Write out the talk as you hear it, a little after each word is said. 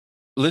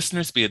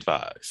Listeners be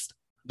advised.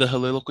 The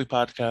Soliloquy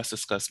podcast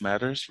discuss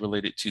matters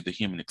related to the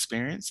human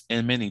experience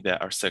and many that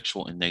are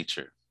sexual in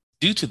nature.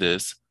 Due to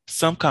this,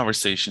 some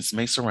conversations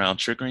may surround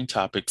triggering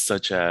topics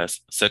such as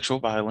sexual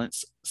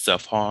violence,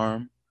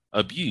 self-harm,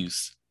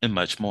 abuse, and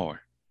much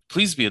more.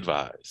 Please be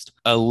advised,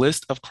 a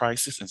list of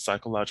crisis and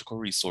psychological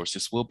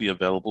resources will be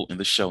available in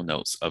the show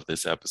notes of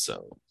this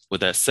episode.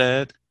 With that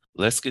said,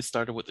 let's get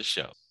started with the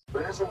show.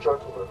 Ladies and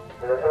gentlemen,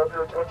 may I have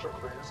your attention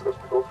please as we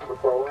go through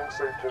the following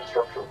safety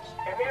instructions.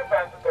 In the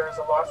event that there is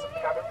a loss of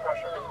cabin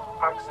pressure,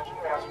 oxygen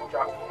mask will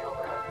drop from the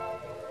overhead.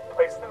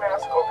 Place the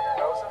mask over your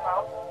nose and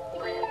mouth.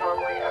 Breathe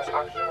normally as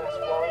oxygen is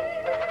flowing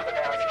even if the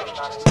mask is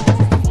not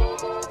inflated.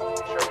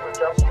 Be sure to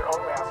adjust your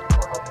own mask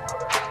before helping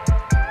others.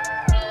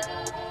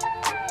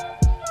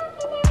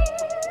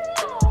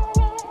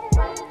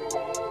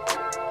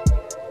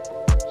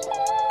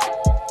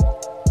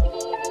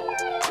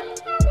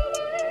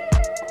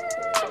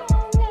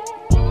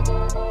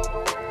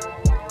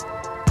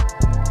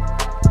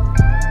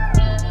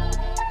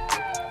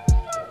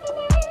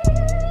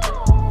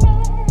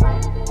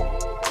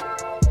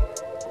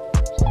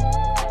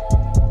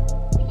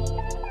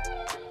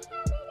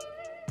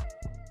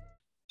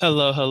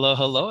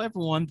 Hello,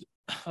 everyone.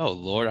 Oh,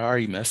 Lord, I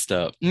already messed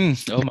up.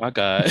 Oh, my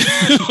God.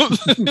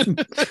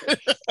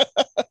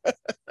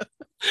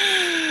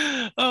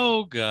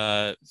 Oh,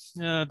 God.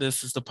 Yeah,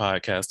 this is the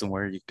podcast and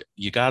where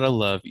you gotta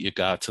love it. You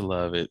got to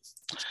love it.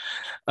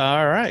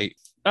 All right.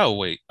 Oh,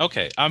 wait.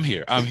 Okay, I'm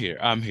here.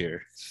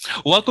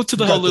 Welcome to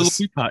the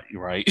Soliloquy podcast,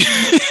 right?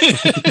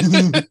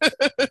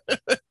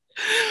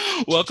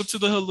 Welcome to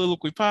the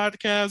Soliloquy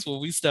podcast, where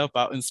we step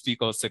out and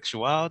speak on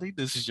sexuality.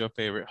 This is your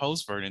favorite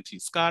host, Vernon T.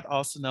 Scott,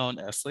 also known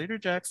as Slater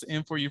Jackson,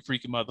 and for you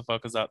freaky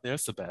motherfuckers out there,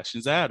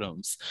 Sebastian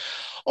Adams.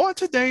 On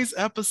today's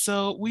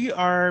episode, we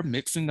are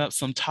mixing up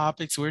some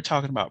topics. We're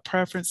talking about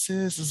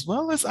preferences as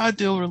well as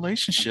ideal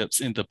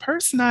relationships. And the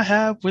person I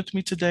have with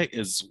me today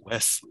is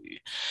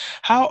Wesley.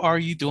 How are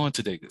you doing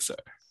today, good sir?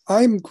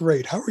 I'm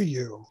great. How are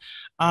you?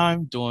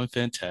 I'm doing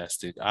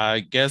fantastic. I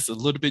guess a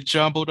little bit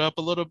jumbled up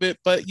a little bit,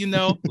 but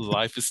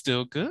life is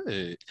still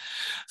good.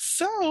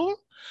 So,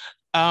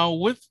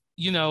 with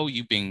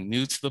you being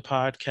new to the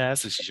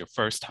podcast, this is your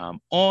first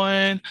time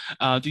on.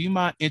 Do you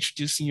mind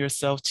introducing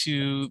yourself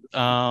to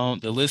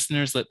the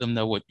listeners? Let them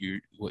know what you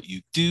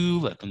do.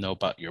 Let them know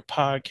about your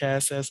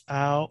podcast that's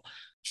out.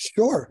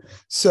 Sure.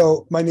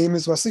 So my name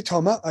is Wesley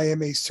Toma. I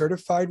am a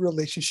certified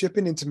relationship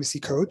and intimacy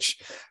coach.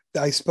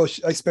 I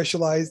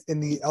specialize in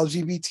the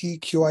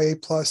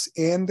LGBTQIA plus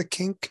and the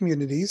kink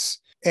communities.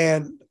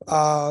 And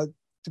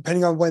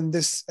depending on when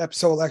this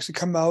episode will actually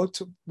come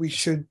out,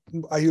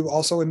 I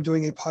also am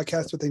doing a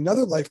podcast with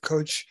another life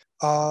coach,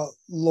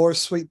 Laura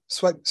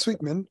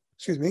Sweetman.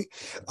 Excuse me.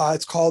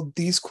 It's called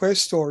These Queer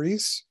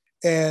Stories,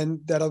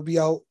 and that'll be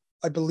out.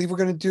 I believe we're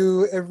going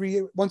to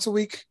do once a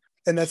week,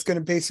 and that's going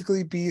to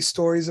basically be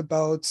stories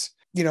about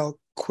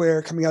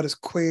queer, coming out as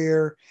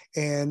queer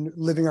and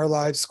living our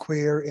lives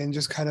queer and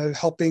just kind of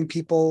helping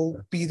people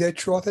be their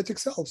true authentic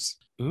selves.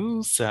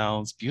 Ooh,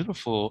 sounds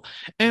beautiful.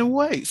 And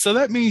wait, so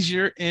that means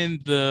you're in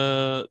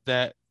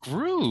that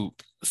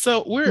group.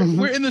 So we're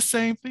in the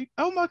same thing.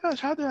 Oh my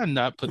gosh, how did I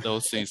not put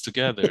those things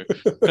together?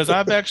 Because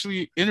I've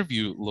actually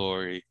interviewed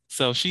Lori,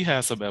 so she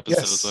has some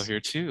episodes on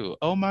here too.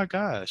 Oh my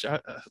gosh, I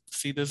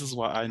see. This is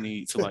why I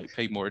need to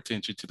pay more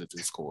attention to the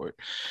Discord.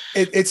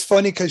 It's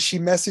funny because she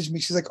messaged me.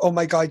 She's like, "Oh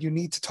my God, you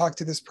need to talk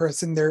to this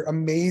person. They're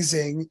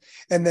amazing."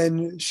 And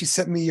then she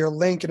sent me your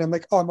link, and I'm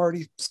like, "Oh, I'm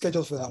already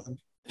scheduled for that one."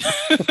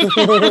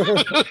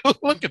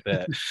 Look at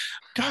that.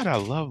 God, I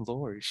love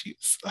Lori.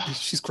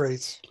 She's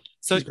great.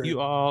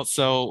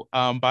 So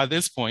by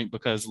this point,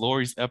 because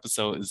Lori's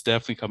episode is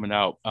definitely coming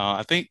out,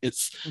 I think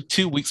it's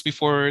 2 weeks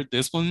before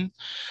this one.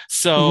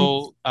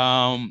 So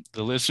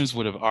the listeners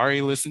would have already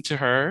listened to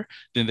her,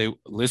 then they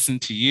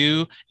listened to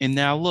you, and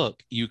now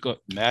look, you go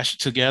mash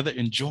it together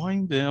and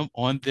join them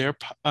on their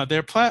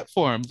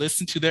platform,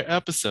 listen to their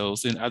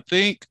episodes. And I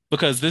think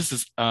because this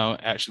is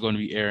actually going to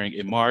be airing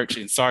in March,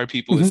 and sorry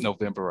people, it's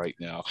November right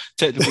now,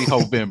 technically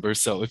November.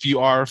 So if you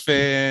are a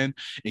fan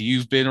and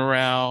you've been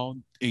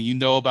around and you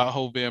know about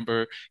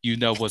Hovember, you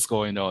know what's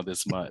going on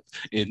this month.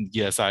 And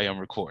yes, I am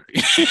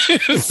recording.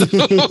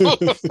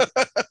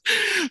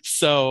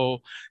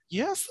 So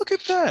yes, look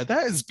at that.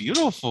 That is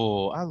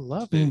beautiful. I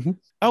love it.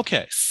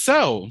 Okay,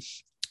 so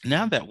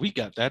now that we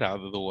got that out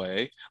of the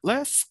way,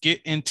 let's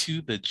get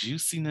into the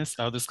juiciness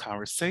of this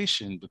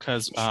conversation,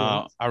 because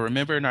I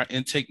remember in our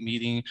intake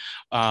meeting,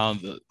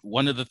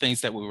 one of the things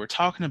that we were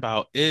talking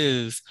about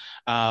is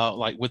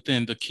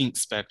within the kink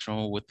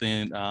spectrum,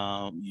 within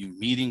you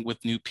meeting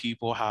with new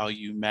people, how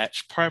you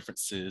match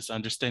preferences,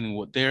 understanding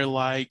what their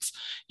likes,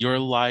 your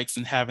likes,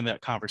 and having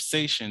that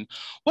conversation.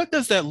 What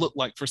does that look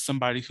like for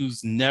somebody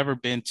who's never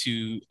been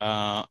to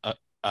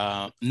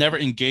never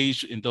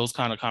engaged in those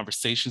kind of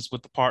conversations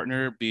with the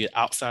partner, be it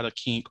outside of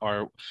kink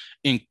or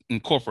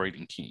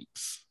incorporating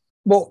kinks?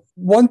 Well,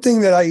 one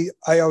thing that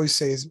I always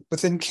say is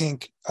within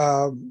kink,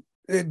 some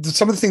of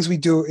the things we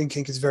do in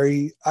kink is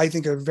I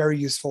think are very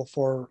useful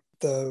for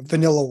the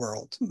vanilla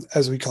world,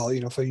 as we call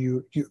it,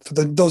 for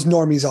those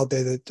normies out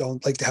there that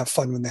don't like to have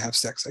fun when they have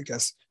sex, I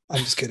guess.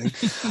 I'm just kidding.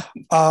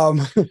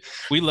 Um,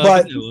 We love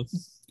but vanilla.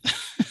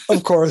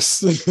 of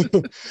course,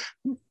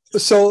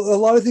 so a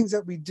lot of things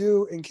that we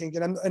do in kink,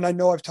 and I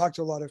know I've talked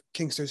to a lot of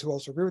kinksters who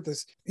also agree with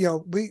this.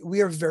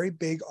 We are very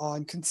big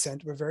on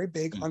consent. We're very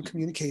big on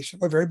communication.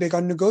 We're very big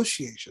on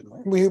negotiation.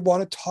 We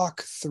want to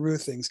talk through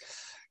things.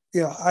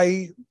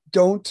 I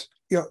don't.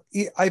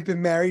 I've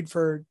been married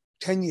for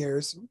 10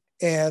 years,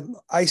 and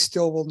I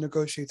still will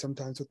negotiate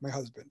sometimes with my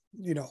husband.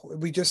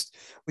 We just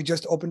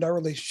opened our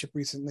relationship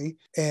recently,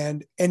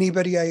 and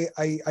anybody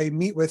I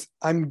meet with,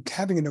 I'm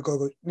having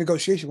a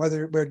negotiation,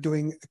 whether we're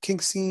doing a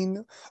kink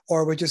scene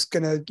or we're just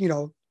gonna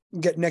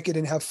get naked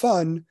and have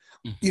fun.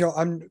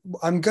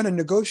 I'm gonna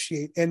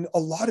negotiate, and a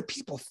lot of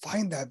people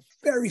find that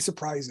very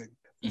surprising.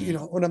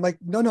 When I'm like,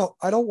 no,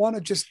 I don't want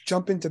to just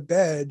jump into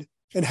bed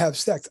and have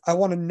sex. I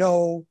want to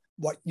know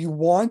what you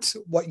want,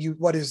 what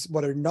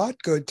are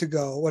not good to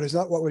go, what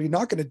are you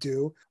not going to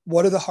do,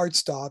 what are the hard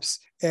stops,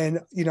 and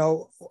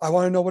I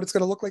want to know what it's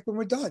going to look like when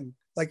we're done.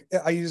 Like,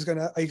 are you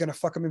gonna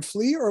fuck them and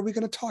flee, or are we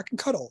gonna talk and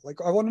cuddle? Like,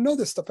 I want to know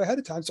this stuff ahead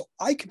of time so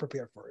I can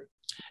prepare for it.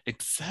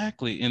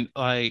 Exactly. And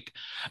like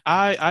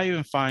I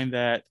even find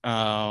that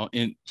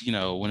in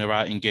whenever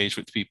I engage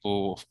with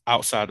people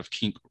outside of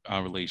kink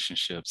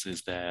relationships,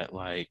 is that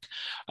like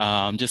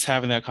just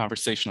having that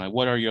conversation, like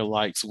what are your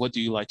likes, what do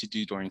you like to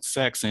do during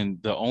sex,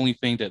 and the only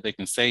thing that they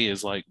can say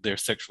is like their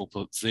sexual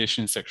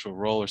position, sexual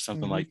role, or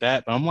something like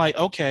that. But I'm like,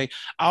 okay,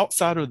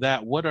 outside of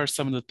that, what are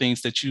some of the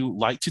things that you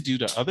like to do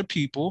to other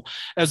people,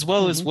 as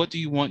well as what do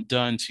you want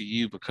done to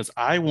you? Because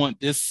I want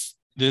this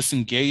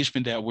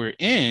engagement that we're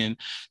in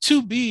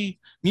to be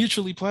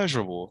mutually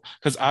pleasurable,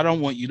 because I don't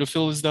want you to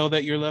feel as though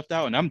that you're left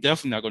out, and I'm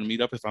definitely not going to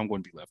meet up if I'm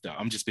going to be left out.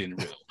 I'm just being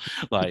real.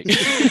 Like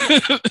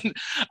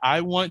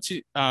I want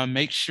to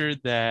make sure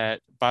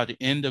that by the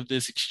end of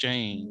this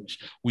exchange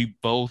we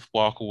both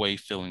walk away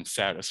feeling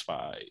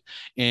satisfied.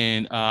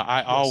 And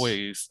I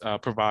always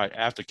provide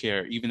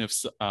aftercare, even if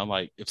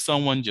like if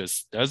someone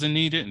just doesn't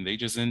need it and they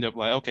just end up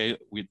like, okay,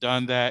 we've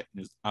done that,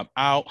 I'm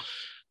out,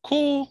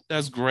 cool,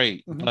 that's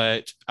great.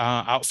 But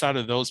outside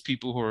of those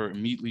people who are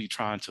immediately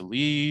trying to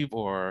leave,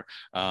 or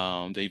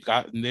they've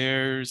gotten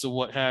theirs or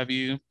what have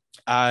you,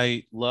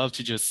 I love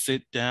to just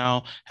sit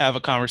down, have a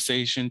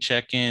conversation,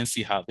 check in,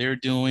 see how they're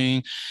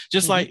doing.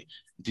 Just like,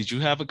 did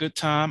you have a good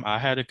time? I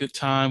had a good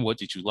time. What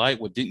did you like?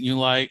 What didn't you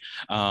like?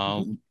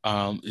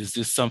 Is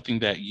this something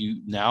that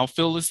you now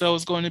feel as though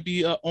is going to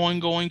be an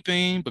ongoing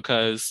thing?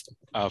 Because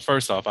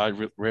first off, I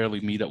rarely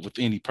meet up with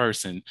any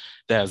person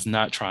that is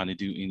not trying to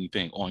do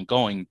anything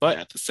ongoing. But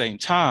at the same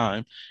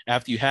time,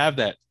 after you have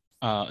that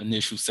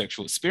initial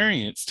sexual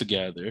experience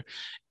together,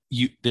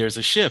 there's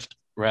a shift.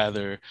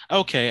 Rather,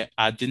 okay,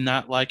 I did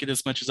not like it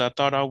as much as I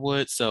thought I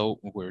would, so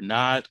we're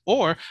not,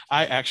 or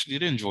I actually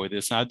did enjoy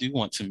this and I do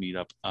want to meet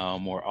up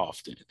more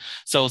often.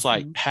 So it's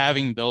like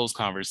having those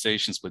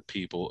conversations with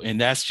people, and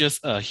that's just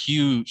a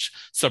huge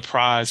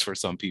surprise for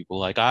some people.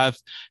 Like, I've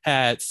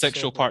had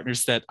sexual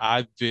partners that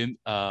I've been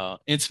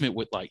intimate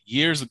with like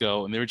years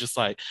ago, and they're just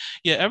like,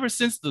 yeah, ever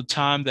since the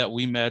time that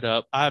we met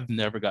up, I've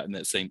never gotten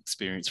that same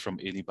experience from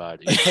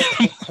anybody.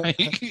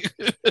 Like,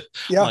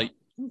 Yeah. like,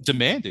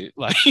 demand it,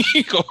 like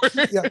or...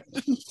 Yeah,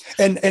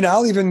 and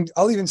I'll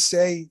even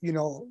say,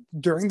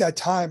 during that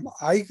time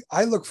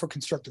I look for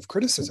constructive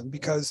criticism,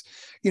 because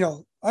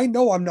I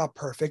know I'm not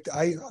perfect.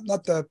 I'm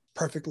not the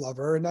perfect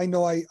lover, and I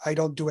know I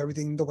don't do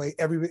everything the way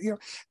everybody,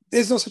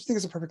 there's no such thing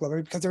as a perfect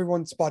lover, because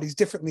everyone's body's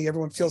differently,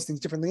 everyone feels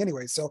things differently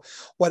anyway. So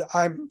what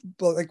I've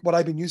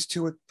been used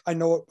to, I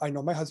know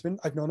my husband,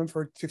 I've known him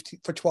for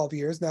 12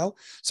 years now,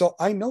 so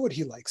I know what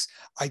he likes.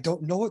 I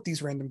don't know what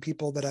these random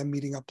people that I'm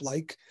meeting up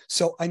like,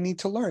 so I need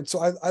to learn. So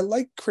I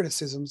like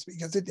criticisms,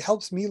 because it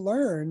helps me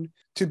learn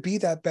to be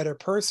that better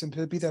person,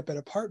 to be that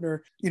better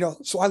partner.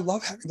 So I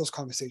love having those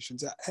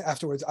conversations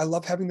afterwards. I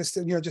love having this,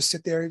 just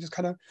sit there and just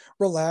kind of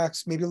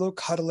relax, maybe a little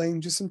cuddling,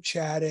 just some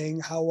chatting.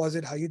 How was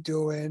it? How you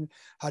doing?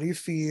 How do you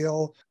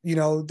feel?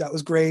 That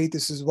was great.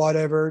 This is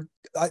whatever.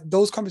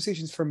 Those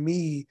conversations for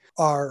me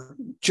are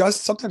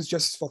sometimes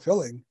just as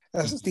fulfilling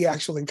as the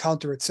actual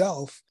encounter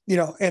itself.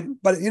 And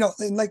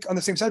like on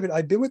the same side of it,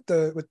 I've been with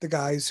the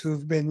guys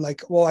who've been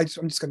like, well, I'm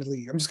just going to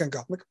leave. I'm just going to go.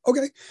 I'm like,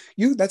 okay,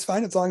 that's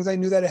fine. As long as I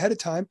knew that ahead of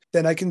time,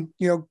 then I can,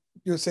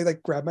 say,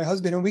 like, grab my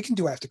husband and we can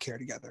do aftercare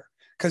together.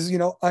 Because,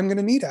 I'm going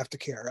to need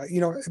aftercare.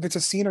 If it's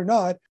a scene or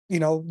not,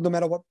 no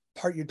matter what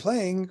part you're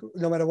playing,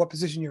 no matter what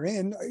position you're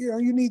in,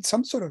 you need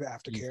some sort of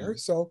aftercare.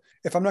 So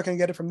if I'm not going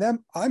to get it from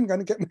them, I'm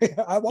going to get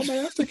I want my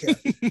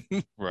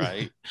aftercare.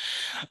 Right.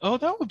 Oh,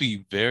 that would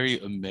be very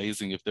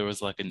amazing if there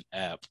was like an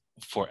app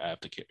for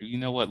aftercare. You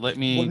know what? Let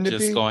me Wouldn't it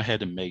just be? go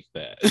ahead and make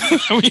that.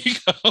 There we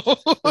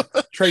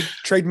go.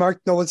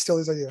 Trademark. No, it's still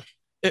his idea.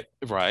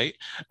 Right.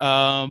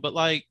 But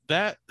like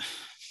that,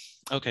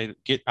 okay,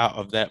 get out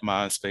of that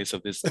mind space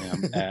of this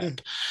damn app.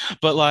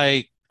 But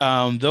like,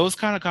 those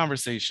kind of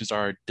conversations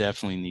are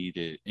definitely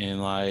needed.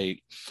 And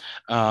like,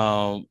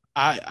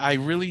 I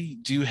really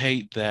do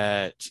hate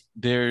that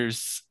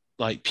there's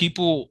like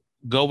people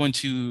go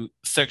into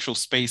sexual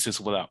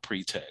spaces without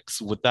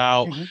pretext,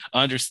 without Mm-hmm.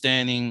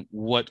 understanding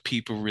what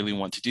people really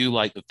want to do.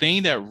 Like the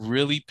thing that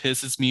really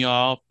pisses me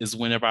off is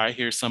whenever I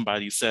hear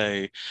somebody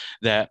say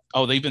that,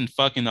 oh, they've been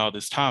fucking all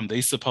this time.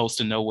 They supposed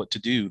to know what to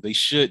do. They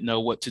should know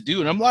what to do.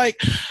 And I'm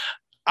like,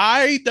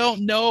 I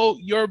don't know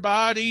your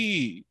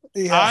body.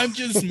 Yeah. I'm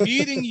just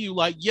meeting you.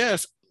 Like,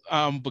 yes,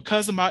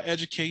 because of my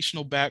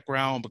educational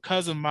background,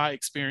 because of my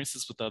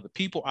experiences with other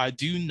people, I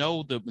do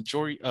know the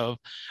majority of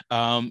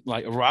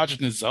like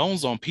erogenous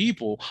zones on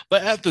people.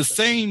 But at the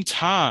same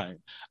time,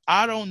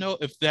 I don't know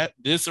if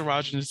this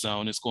erogenous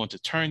zone is going to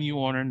turn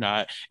you on or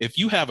not. If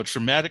you have a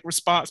traumatic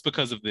response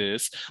because of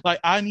this, like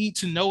I need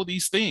to know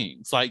these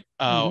things. Like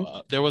Mm-hmm.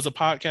 there was a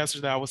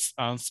podcaster that I was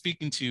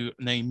speaking to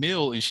named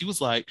Mill, and she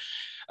was like,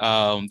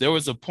 there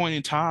was a point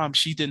in time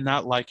she did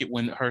not like it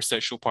when her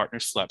sexual partner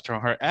slapped her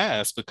on her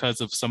ass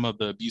because of some of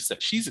the abuse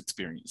that she's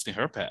experienced in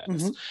her Mm-hmm.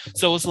 past.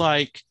 So it's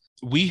like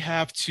we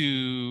have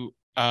to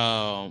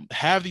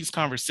have these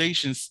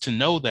conversations to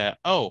know that,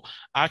 oh,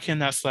 I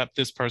cannot slap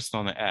this person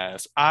on the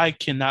ass. I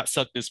cannot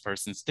suck this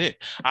person's dick.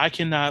 I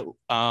cannot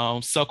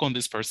suck on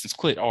this person's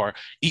clit or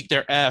eat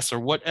their ass or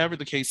whatever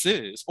the case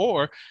is.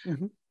 Or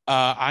Mm-hmm.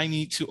 I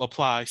need to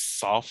apply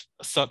soft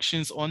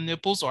suctions on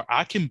nipples, or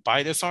I can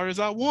bite as hard as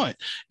I want.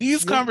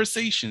 These Yep.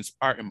 conversations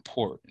are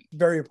important.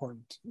 Very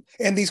important.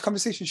 And these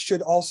conversations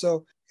should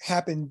also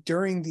happen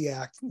during the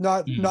act,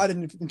 not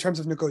in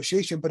terms of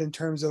negotiation, but in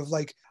terms of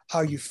like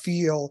how you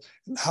feel.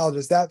 How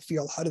does that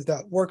feel? How does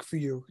that work for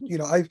you?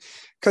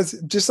 Because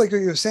just like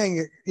you were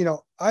saying,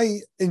 I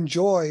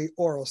enjoy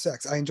oral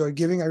sex. I enjoy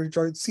giving. I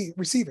enjoy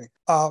receiving.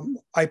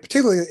 I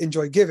particularly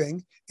enjoy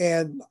giving,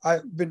 and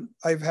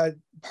I've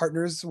had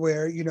partners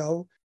where you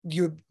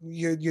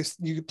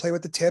play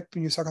with the tip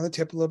and you suck on the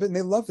tip a little bit, and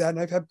they love that. And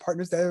I've had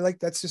partners that are like,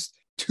 that's just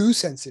too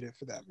sensitive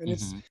for them, and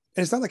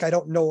it's not like I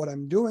don't know what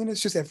I'm doing.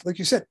 It's just, like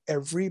you said,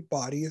 every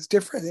body is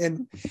different,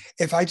 and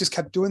if I just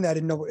kept doing that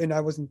and I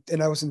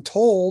wasn't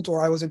told,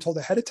 or I wasn't told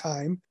ahead of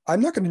time,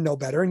 I'm not going to know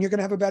better, and you're going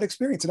to have a bad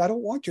experience, and I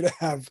don't want you to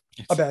have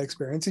a bad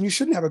experience, and you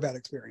shouldn't have a bad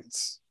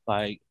experience.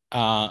 Like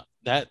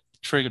that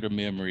triggered a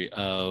memory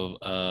of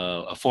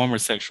a former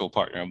sexual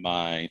partner of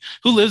mine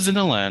who lives in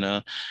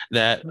Atlanta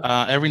that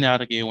every now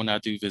and again when I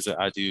do visit,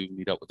 I do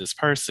meet up with this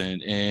person.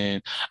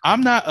 And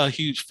I'm not a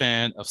huge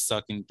fan of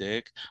sucking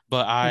dick,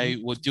 but I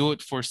would do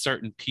it for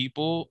certain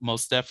people.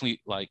 Most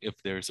definitely, like if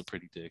there's a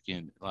pretty dick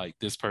and like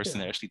this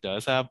person actually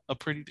does have a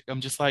pretty dick,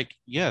 I'm just like,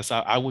 yes,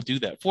 I will do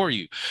that for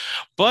you.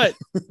 But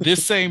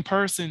this same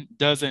person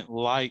doesn't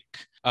like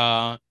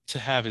to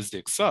have his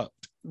dick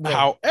sucked. Right.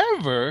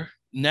 However,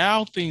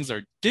 now things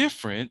are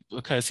different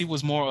because he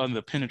was more on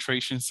the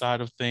penetration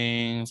side of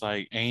things,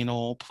 like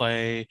anal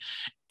play.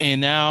 And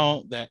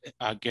now that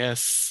I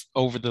guess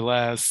over the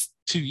last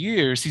 2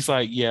 years, he's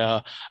like,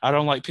 yeah, I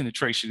don't like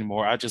penetration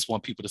anymore. I just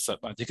want people to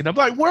suck my dick. And I'm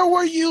like, where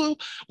were you?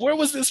 Where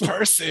was this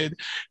person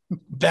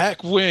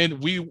back when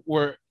we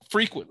were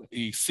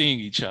frequently seeing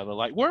each other?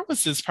 Like, where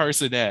was this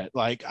person at?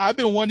 Like, I've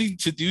been wanting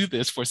to do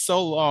this for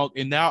so long,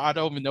 and now I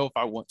don't even know if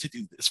I want to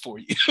do this for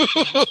you.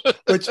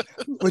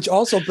 which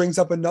also brings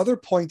up another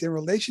point in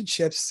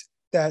relationships,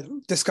 that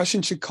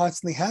discussion should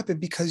constantly happen,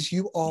 because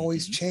you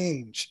always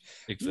change.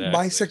 Exactly.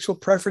 My sexual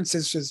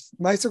preferences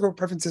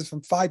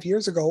from 5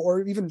 years ago,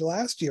 or even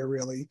last year,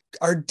 really,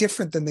 are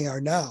different than they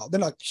are now. They're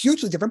not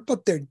hugely different,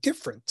 but they're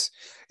different.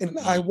 And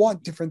I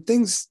want different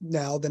things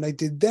now than I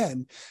did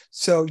then.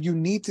 So you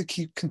need to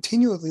keep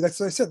continually, that's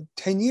what I said,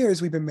 10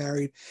 years we've been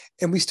married,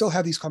 and we still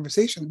have these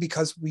conversations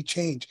because we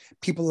change.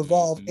 People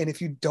evolve. And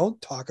if you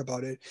don't talk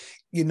about it,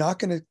 you're not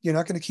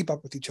gonna keep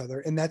up with each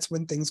other. And that's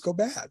when things go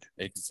bad.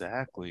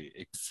 Exactly.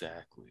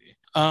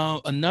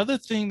 Another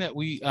thing that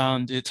we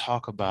did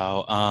talk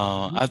about,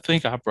 I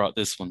think I brought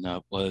this one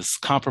up, was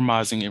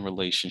compromising in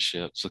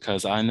relationships,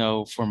 because I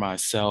know for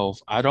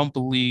myself, I don't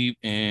believe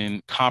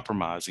in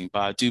compromising, but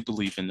I do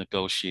believe in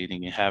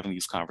negotiating and having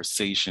these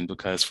conversations,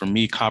 because for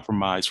me,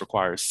 compromise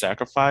requires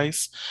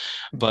sacrifice,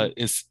 but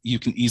you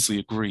can easily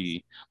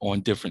agree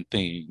on different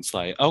things.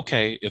 Like,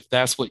 okay, if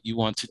that's what you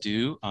want to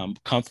do, I'm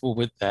comfortable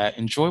with that.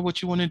 Enjoy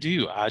what you want to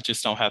do. I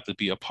just don't have to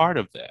be a part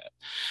of that.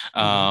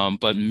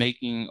 But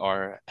making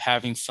or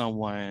having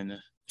someone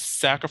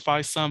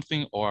sacrifice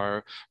something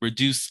or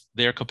reduce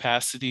their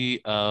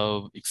capacity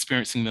of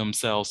experiencing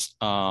themselves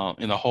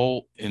in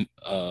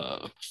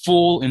a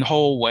full and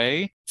whole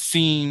way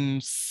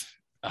seems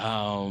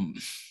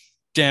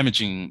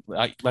damaging,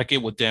 like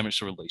it would damage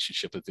the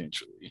relationship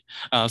eventually.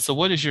 So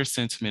what is your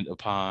sentiment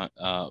upon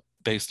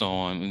based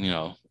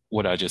on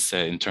what I just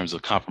said in terms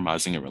of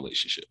compromising in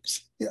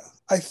relationships? Yeah,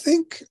 I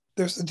think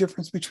there's a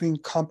difference between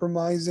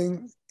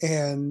compromising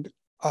and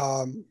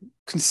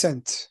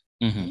consent.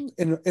 In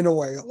a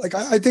way. Like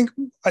I think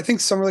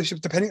some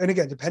relationships,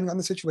 depending on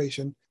the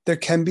situation, there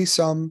can be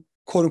some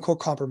quote unquote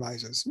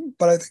compromises,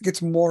 but I think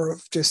it's more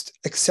of just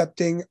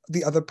accepting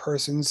the other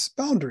person's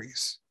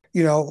boundaries.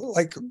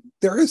 Like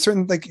there is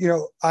certain, like,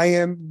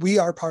 we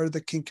are part of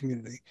the kink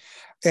community,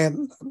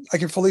 and I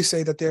can fully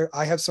say that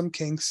I have some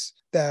kinks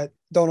that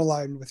don't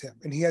align with him,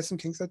 and he has some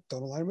kinks that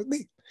don't align with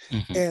me.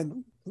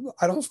 And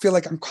I don't feel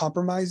like I'm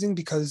compromising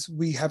because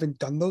we haven't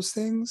done those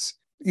things,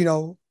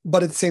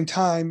 but at the same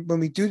time, when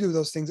we do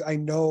those things, I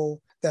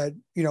know that,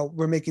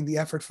 we're making the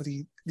effort for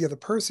the other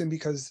person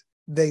because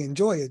they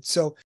enjoy it.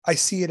 So I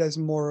see it as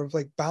more of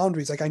like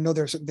boundaries. Like I know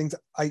there are certain things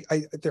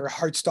there are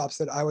hard stops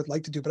that I would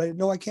like to do, but I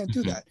know I can't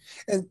do that.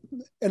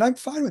 And I'm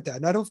fine with that.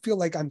 And I don't feel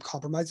like I'm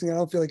compromising. I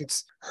don't feel like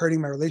it's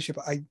hurting my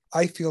relationship.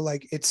 I feel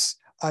like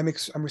I'm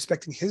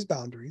respecting his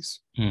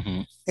boundaries,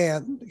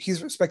 and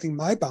he's respecting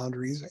my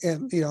boundaries.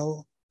 And,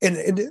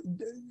 and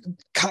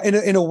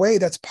in a way,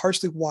 that's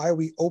partially why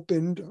we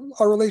opened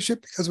our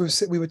relationship,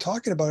 because we were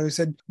talking about it. We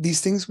said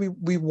these things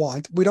we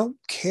want. We don't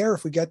care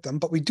if we get them,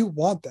 but we do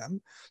want them.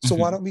 So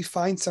why don't we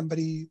find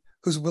somebody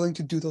who's willing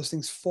to do those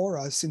things for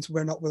us, since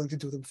we're not willing to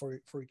do them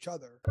for each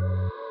other?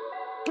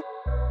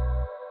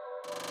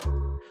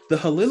 The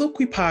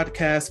Soliloquy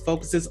podcast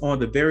focuses on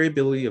the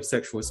variability of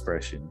sexual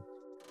expression.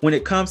 When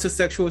it comes to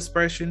sexual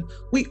expression,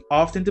 we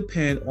often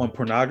depend on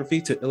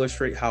pornography to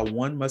illustrate how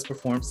one must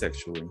perform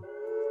sexually.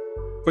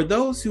 For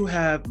those who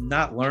have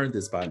not learned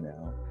this by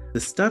now, the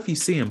stuff you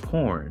see in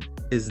porn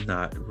is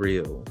not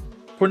real.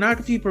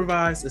 Pornography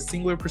provides a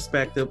singular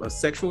perspective of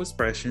sexual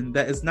expression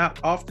that is not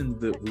often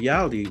the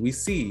reality we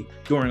see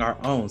during our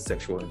own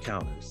sexual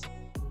encounters.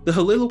 The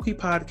Soliloquy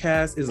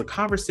podcast is a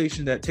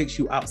conversation that takes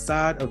you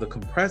outside of the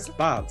compressed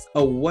box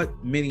of what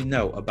many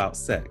know about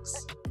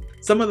sex.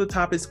 Some of the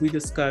topics we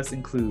discuss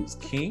includes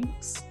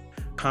kinks,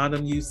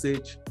 condom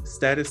usage,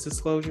 status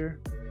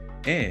disclosure,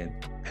 and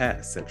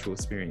past sexual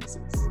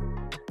experiences.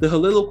 The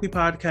Soliloquy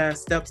podcast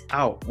steps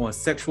out on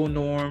sexual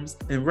norms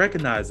and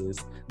recognizes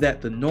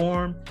that the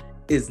norm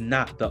is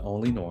not the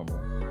only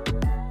normal.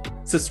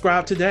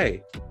 Subscribe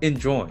today and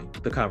join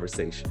the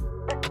conversation.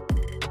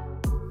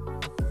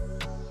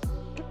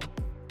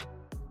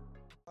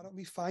 Why don't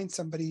we find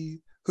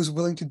somebody who's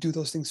willing to do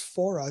those things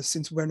for us,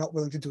 since we're not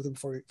willing to do them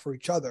for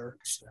each other,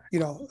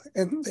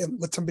 and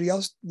let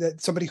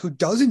somebody who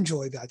does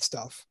enjoy that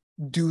stuff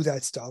do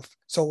that stuff.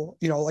 So,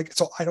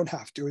 so I don't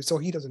have to, so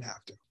he doesn't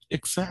have to.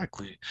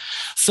 Exactly.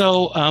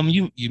 So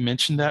you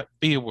mentioned that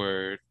B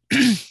word.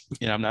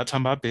 I'm not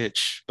talking about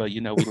bitch, but we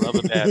love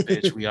a bad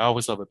bitch. We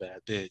always love a bad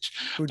bitch.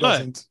 Who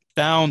doesn't?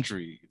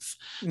 Boundaries.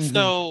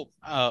 So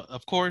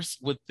of course,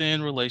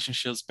 within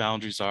relationships,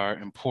 boundaries are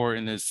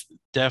important. It's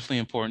definitely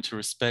important to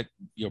respect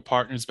your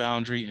partner's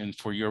boundary, and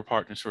for your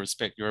partner to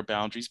respect your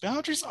boundaries.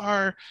 Boundaries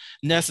are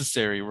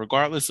necessary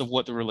regardless of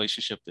what the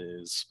relationship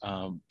is,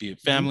 be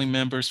it family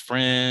members,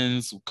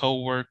 friends,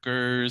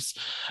 co-workers,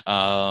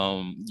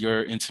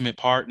 your intimate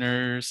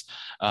partners,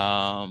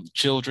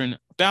 children.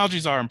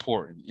 Boundaries are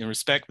important, and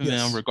respecting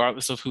them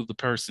regardless of who the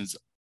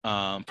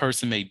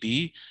person may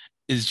be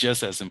is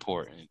just as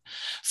important.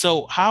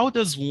 So how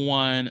does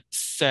one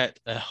set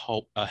a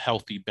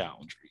healthy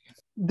boundary?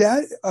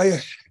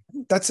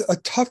 That's a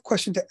tough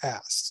question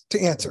to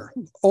answer,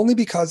 only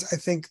because I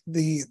think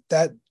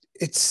that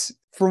it's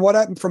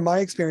from my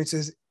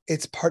experiences,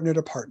 it's partner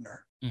to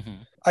partner.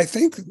 I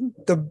think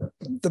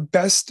the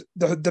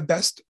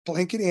best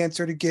blanket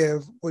answer to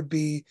give would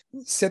be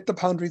set the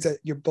boundaries that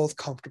you're both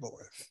comfortable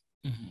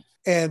with,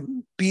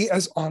 and be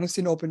as honest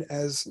and open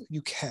as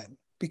you can.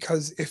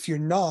 Because if you're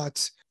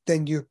not,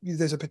 then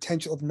there's a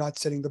potential of not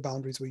setting the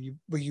boundaries where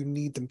you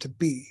need them to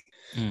be.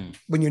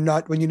 When you're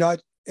not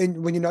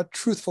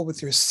truthful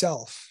with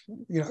yourself,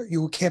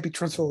 you can't be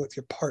truthful with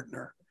your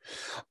partner.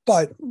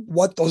 But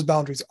what those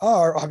boundaries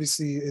are,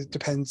 obviously, it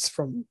depends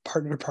from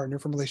partner to partner,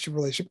 from relationship to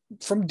relationship,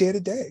 from day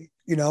to day.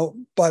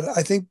 But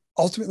I think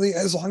ultimately,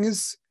 as long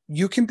as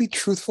you can be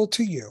truthful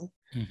to you,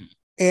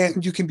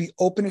 and you can be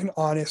open and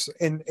honest,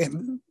 and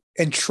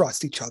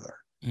trust each other.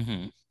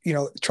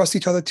 Trust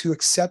each other to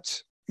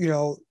accept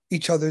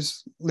each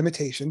other's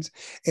limitations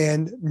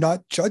and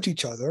not judge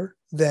each other,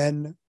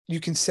 then you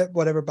can set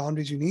whatever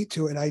boundaries you need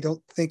to. And I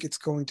don't think it's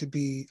going to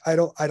be, I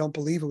don't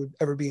believe it would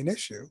ever be an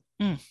issue.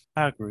 I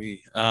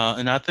agree.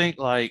 And I think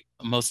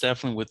most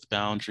definitely with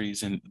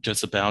boundaries and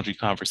just a boundary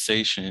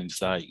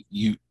conversations,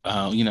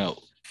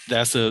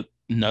 that's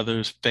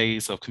another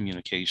phase of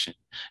communication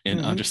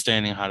and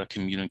understanding how to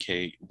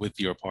communicate with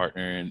your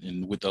partner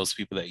and with those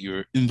people that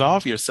you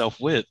involve yourself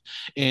with,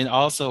 and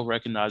also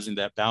recognizing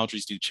that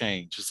boundaries do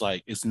change.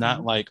 It's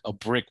not like a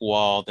brick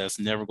wall that's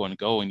never going to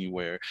go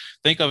anywhere.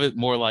 Think of it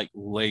more like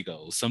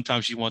Legos.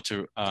 Sometimes you want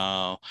to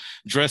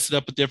dress it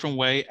up a different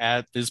way,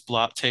 add this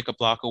block, take a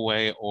block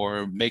away,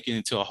 or make it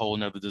into a whole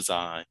nother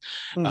design.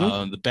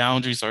 The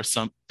boundaries are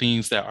some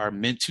things that are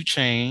meant to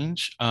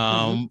change.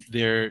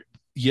 There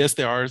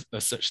are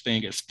a such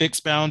thing as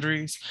fixed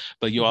boundaries,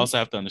 but you also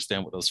have to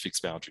understand what those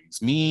fixed boundaries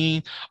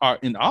mean.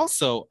 And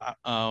also,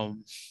 I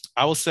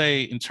will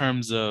say, in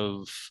terms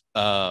of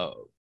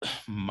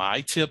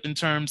my tip in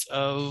terms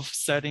of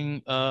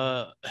setting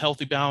a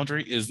healthy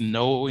boundary, is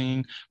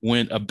knowing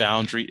when a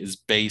boundary is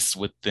based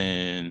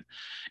within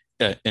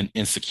an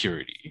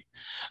insecurity.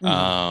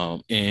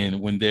 And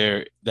when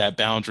that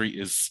boundary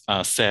is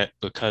set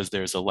because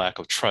there's a lack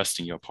of trust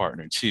in your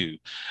partner too.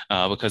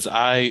 Because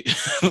I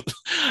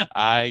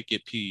I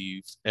get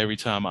peeved every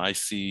time I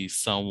see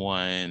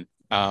someone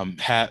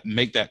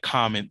make that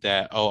comment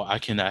that, oh, I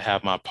cannot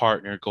have my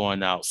partner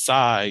going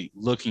outside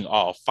looking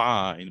all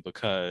fine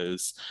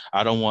because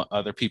I don't want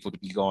other people to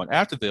be going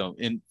after them.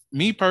 And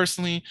me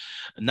personally,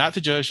 not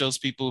to judge those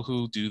people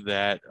who do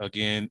that.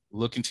 Again,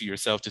 look into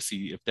yourself to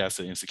see if that's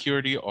an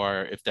insecurity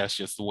or if that's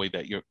just the way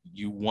that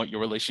you want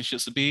your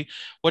relationships to be,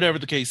 whatever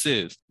the case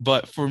is.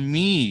 But for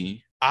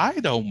me,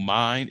 I don't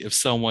mind if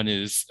someone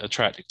is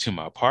attracted to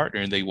my partner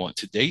and they want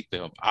to date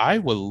them. I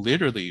will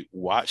literally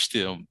watch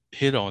them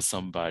hit on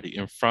somebody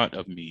in front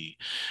of me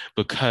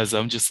because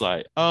I'm just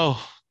like,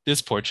 oh,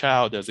 this poor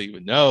child doesn't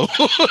even know.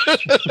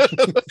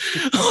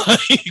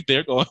 Like,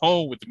 they're going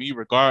home with me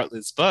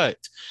regardless, but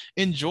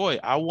enjoy.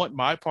 I want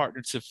my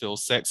partner to feel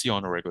sexy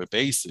on a regular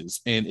basis.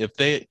 And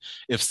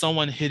if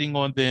someone hitting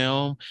on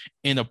them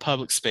in a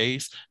public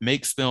space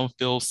makes them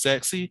feel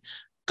sexy,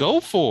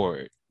 go for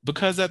it.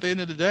 Because at the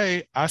end of the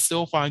day, I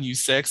still find you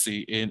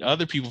sexy and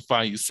other people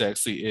find you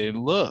sexy.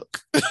 And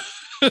look,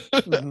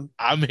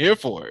 I'm here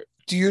for it.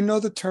 Do you know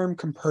the term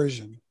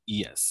compersion?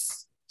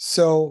 Yes.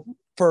 So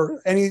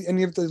for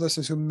any of the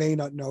listeners who may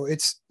not know,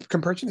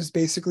 compersion is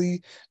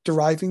basically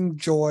deriving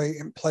joy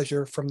and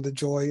pleasure from the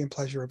joy and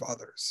pleasure of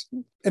others,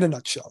 in a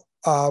nutshell.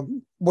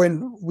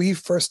 When we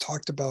first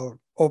talked about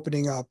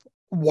opening up,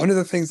 one of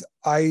the things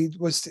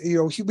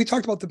we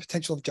talked about the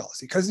potential of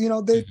jealousy because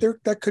there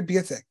that could be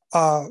a thing.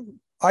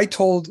 I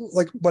told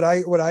what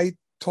I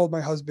told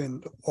my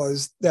husband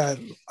was that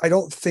I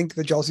don't think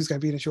the jealousy is going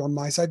to be an issue on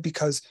my side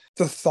because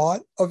the thought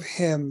of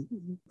him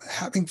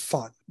having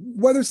fun,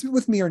 whether it's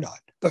with me or not,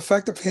 the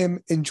fact of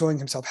him enjoying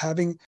himself,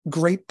 having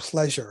great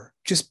pleasure,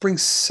 just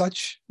brings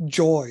such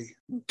joy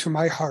to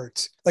my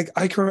heart. Like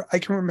I can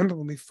remember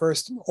when we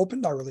first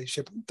opened our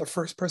relationship, the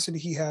first person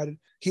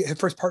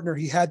first partner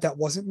he had that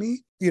wasn't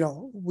me.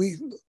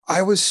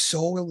 I was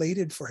so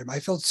elated for him. I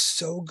felt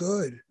so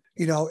good.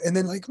 And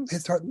then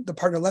the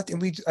partner left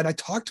and I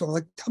talked to him,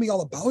 like, tell me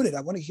all about it.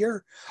 I want to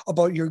hear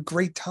about your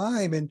great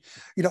time. And,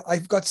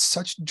 I've got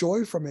such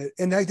joy from it.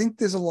 And I think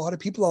there's a lot of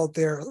people out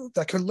there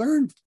that can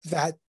learn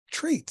that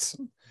trait.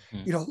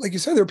 Like you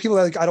said, there are people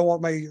that I don't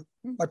want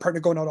my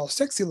partner going out all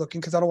sexy looking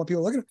because I don't want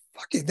people looking at,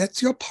 fuck it,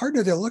 that's your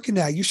partner they're looking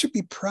at. You should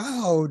be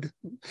proud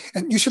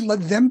and you should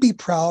let them be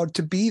proud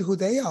to be who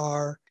they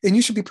are. And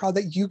you should be proud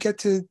that you get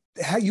to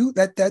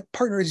that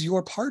partner is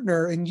your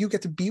partner and you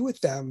get to be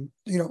with them,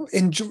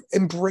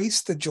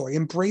 embrace the joy,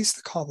 embrace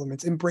the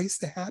compliments, embrace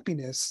the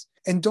happiness.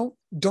 And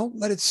don't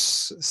let it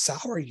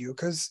sour you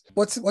because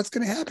what's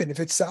going to happen if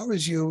it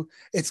sours you?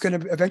 It's going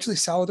to eventually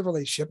sour the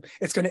relationship.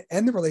 It's going to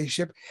end the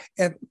relationship,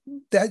 and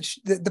that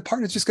the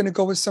partner's just going to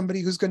go with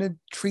somebody who's going to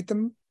treat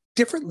them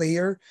differently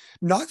or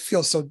not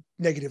feel so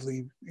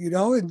negatively.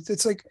 And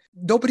it's like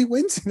nobody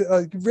wins.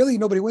 Really,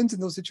 nobody wins in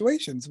those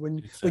situations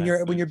when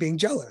you're being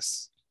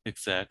jealous.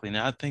 Exactly.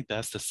 Now, I think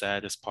that's the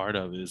saddest part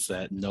of it is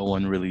that no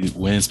one really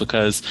wins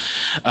because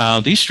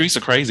these streets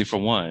are crazy for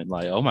one.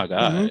 Like, oh my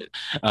God.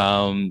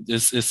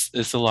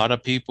 It's a lot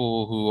of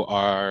people who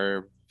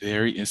are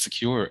very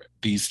insecure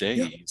these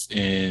days.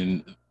 Yeah.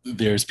 And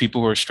there's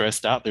people who are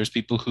stressed out. There's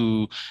people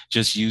who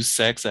just use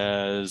sex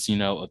as,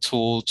 a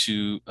tool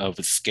of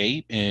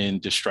escape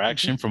and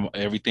distraction from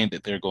everything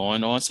that they're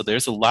going on. So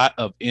there's a lot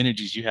of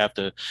energies you have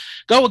to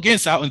go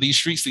against out in these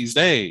streets these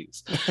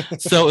days.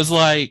 So it's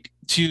like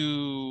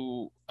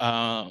to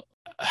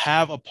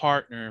have a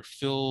partner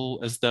feel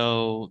as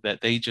though that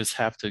they just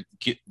have to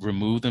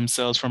remove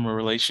themselves from a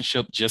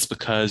relationship just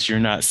because you're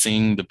not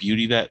seeing the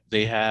beauty that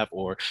they have,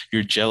 or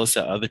you're jealous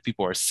that other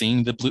people are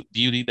seeing the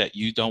beauty that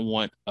you don't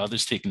want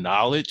others to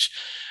acknowledge,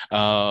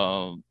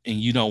 and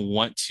you don't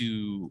want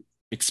to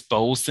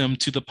expose them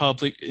to the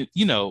public.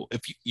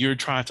 If you're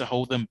trying to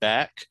hold them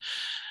back,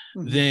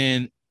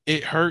 then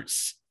it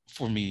hurts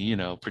for me,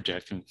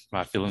 projecting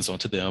my feelings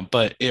onto them,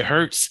 but it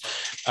hurts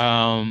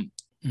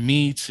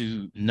me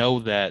to know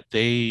that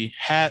they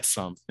had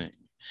something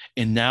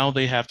and now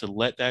they have to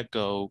let that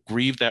go,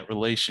 grieve that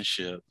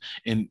relationship,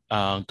 and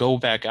go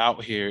back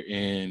out here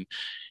and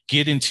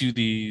get into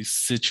these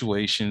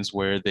situations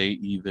where they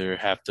either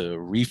have to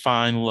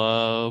refine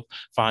love,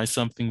 find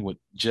something with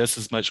just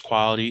as much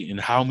quality, and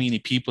how many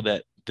people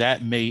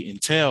that may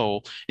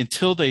entail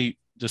until they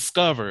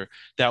discover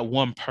that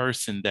one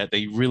person that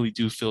they really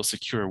do feel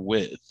secure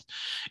with.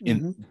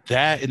 And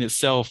that in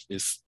itself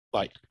is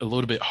like a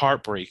little bit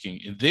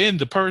heartbreaking. And then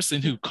the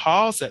person who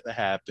caused that to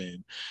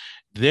happen,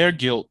 their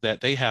guilt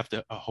that they have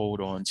to hold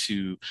on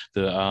to,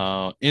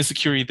 the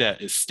insecurity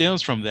that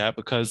stems from that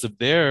because of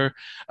their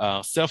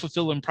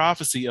self-fulfilling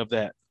prophecy of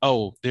that,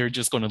 oh, they're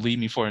just going to leave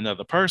me for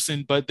another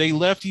person, but they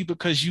left you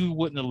because you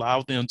wouldn't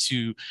allow them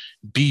to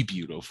be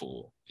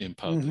beautiful in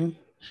public.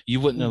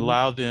 You wouldn't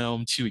allow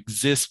them to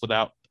exist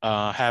without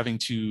having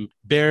to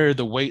bear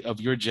the weight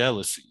of your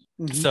jealousy.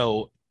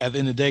 So at the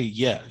end of the day,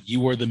 yeah, you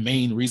were the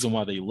main reason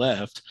why they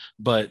left,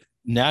 but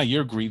now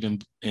you're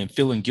grieving and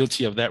feeling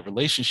guilty of that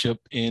relationship.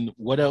 And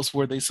what else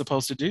were they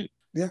supposed to do?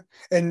 Yeah.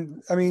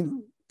 And I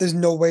mean, there's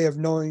no way of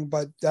knowing,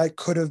 but that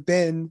could have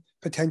been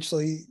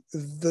potentially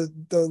the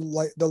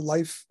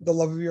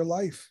love of your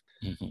life.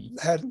 Mm-hmm.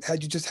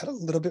 Had you just had a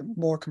little bit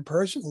more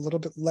compersion, a little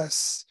bit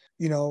less,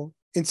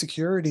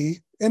 insecurity.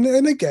 And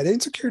I get it.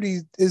 Insecurity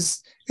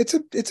it's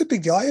a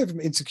big deal. I have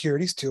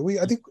insecurities too.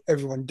 I think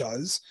everyone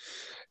does.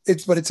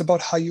 But it's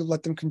about how you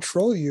let them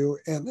control you.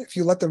 And if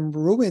you let them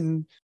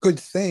ruin good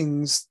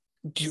things,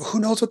 who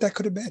knows what that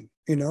could have been,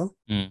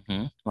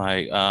 Mm-hmm.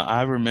 Like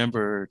I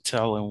remember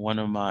telling one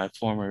of my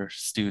former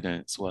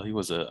students, well, he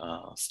was a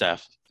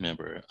staff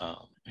member.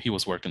 He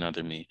was working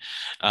under me.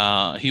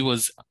 He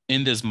was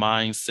in this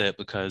mindset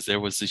because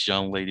there was this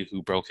young lady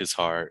who broke his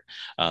heart.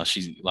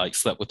 She like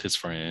slept with his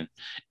friend,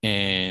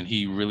 and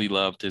he really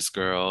loved this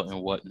girl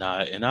and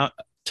whatnot. And I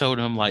told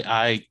him like,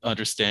 I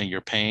understand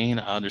your pain.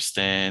 I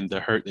understand the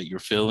hurt that you're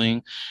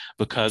feeling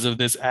because of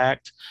this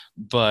act,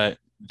 but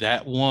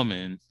that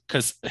woman,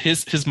 because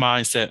his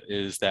mindset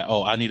is that,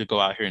 oh, I need to go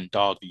out here and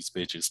dog these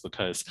bitches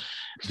because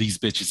these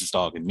bitches is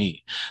dogging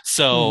me.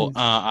 So Mm-hmm.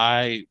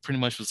 I pretty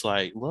much was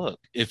like, look,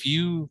 if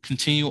you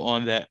continue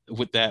on that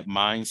with that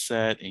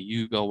mindset and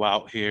you go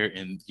out here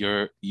and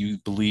you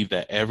believe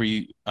that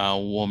every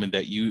woman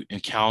that you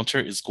encounter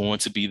is going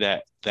to be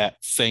that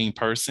same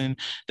person,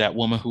 that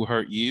woman who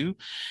hurt you,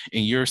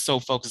 and you're so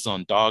focused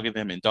on dogging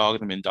them and dogging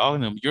them and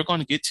dogging them, you're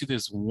going to get to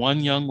this one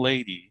young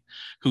lady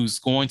who's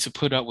going to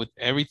put up with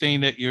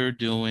everything that you're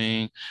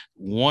doing,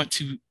 want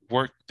to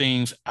work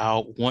things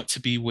out, want to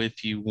be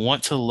with you,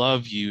 want to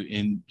love you,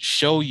 and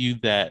show you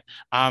that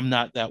I'm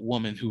not that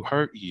woman who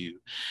hurt you.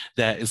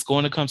 That it's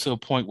going to come to a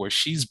point where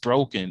she's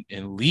broken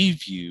and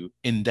leave you.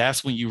 And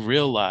that's when you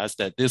realize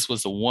that this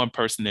was the one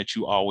person that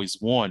you always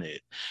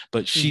wanted,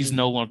 but she's Mm-hmm.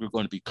 no longer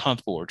going to be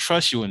comfortable or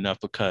trust you enough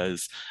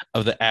because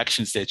of the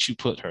actions that you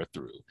put her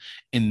through.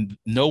 And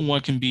no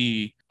one can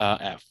be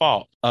at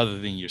fault other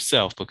than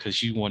yourself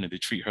because you wanted to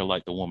treat her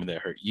like the woman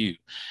that hurt you.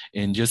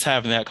 And just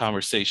having that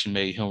conversation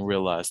made him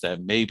realize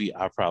that maybe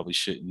I probably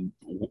shouldn't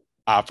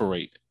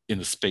operate in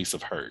the space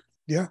of hurt.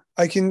 Yeah,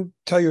 I can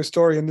tell you a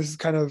story, and this is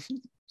kind of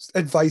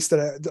a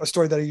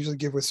story that I usually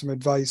give with some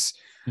advice.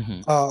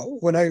 Mm-hmm.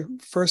 When I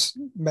first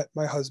met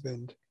my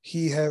husband,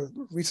 he had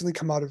recently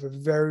come out of a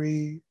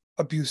very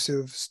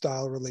abusive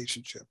style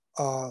relationship.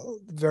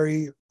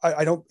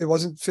 I don't, it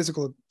wasn't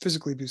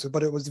physically abusive,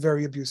 but it was a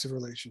very abusive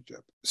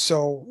relationship.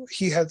 So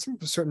he had some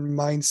certain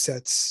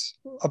mindsets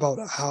about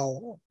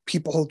how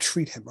people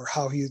treat him, or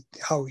how he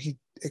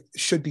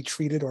should be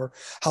treated, or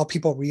how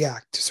people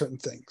react to certain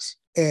things.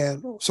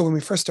 And so when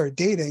we first started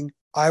dating,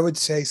 I would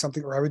say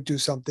something or I would do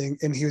something,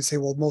 and he would say,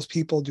 well, most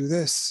people do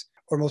this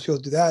or most people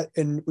do that.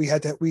 And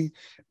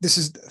this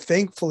is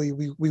thankfully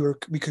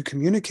we could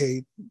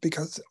communicate,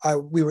 because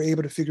we were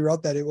able to figure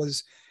out that it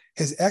was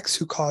his ex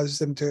who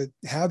caused them to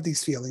have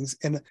these feelings.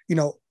 And,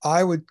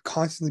 I would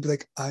constantly be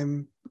like,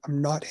 I'm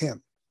not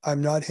him.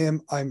 I'm not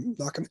him. I'm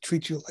not going to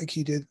treat you like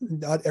he did.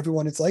 Not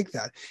everyone is like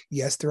that.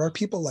 Yes, there are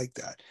people like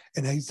that,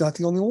 and he's not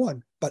the only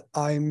one, but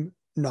I'm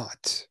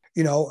not,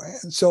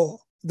 and so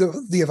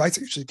the advice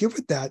I usually give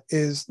with that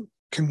is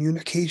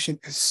communication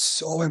is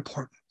so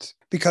important,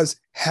 because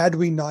had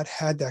we not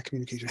had that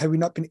communication, had we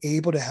not been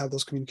able to have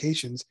those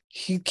communications,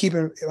 he'd keep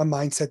a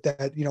mindset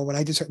that, when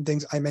I did certain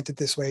things, I meant it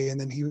this way. And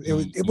then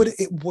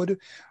it would,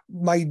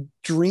 my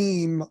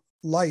dream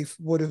life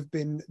would have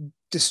been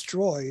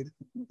destroyed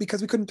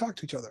because we couldn't talk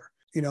to each other,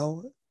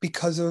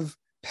 because of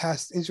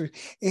past injuries.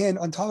 And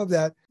on top of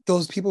that,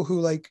 those people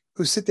who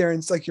sit there, and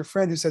it's like your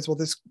friend who says, well,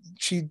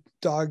 she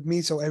dogged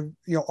me, so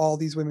all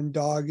these women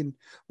dog and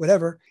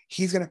whatever,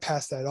 he's going to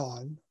pass that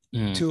on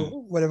to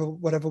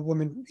whatever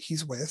woman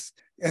he's with.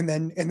 And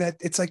that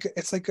it's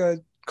like a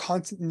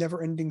constant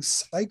never ending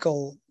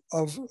cycle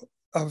of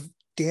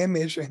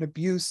damage and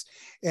abuse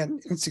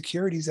and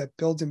insecurities that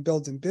builds and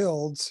builds and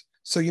builds.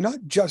 So you're not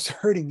just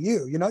hurting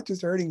you, you're not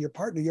just hurting your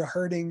partner, you're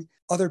hurting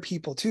other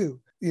people too.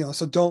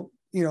 So don't,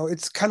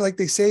 it's kind of like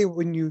they say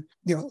when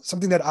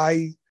something that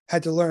I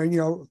had to learn,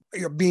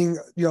 being,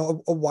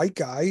 a white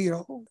guy,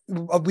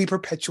 we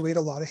perpetuate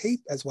a lot of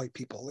hate as white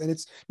people. And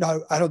it's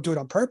not, I don't do it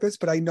on purpose,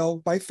 but I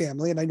know my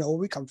family and I know where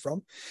we come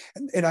from.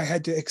 And I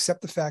had to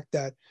accept the fact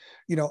that,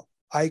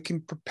 I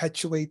can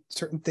perpetuate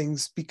certain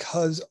things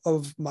because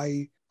of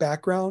my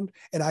background.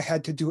 And I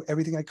had to do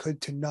everything I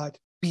could to not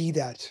be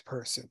that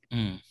person.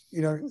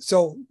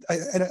 So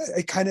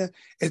I kind of,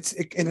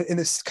 in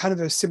this kind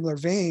of a similar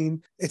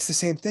vein, it's the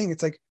same thing.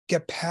 It's like,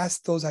 get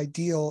past those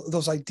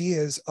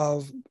ideas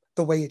of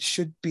the way it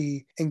should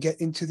be and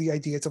get into the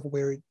ideas of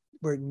where it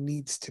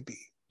needs to be.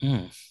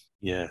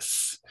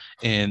 Yes.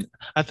 And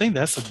I think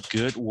that's a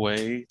good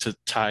way to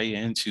tie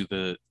into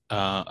the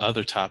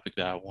other topic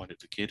that I wanted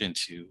to get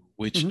into,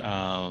 which,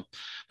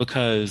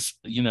 because,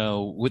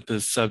 with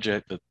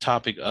the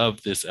topic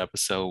of this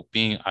episode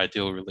being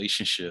ideal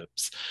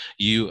relationships,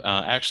 you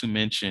actually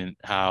mentioned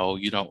how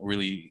you don't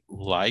really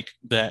like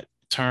that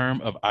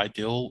term of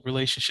ideal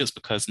relationships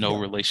because no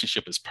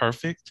relationship is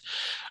perfect.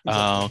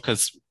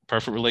 Because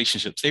perfect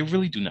relationships, they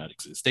really do not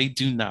exist. They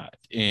do not.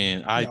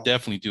 And I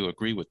definitely do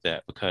agree with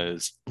that,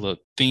 because look,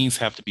 things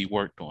have to be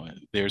worked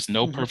on. There's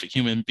no perfect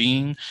human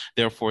being.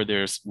 Therefore,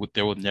 there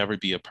will never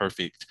be a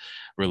perfect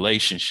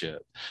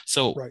relationship.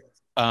 So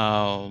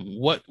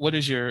what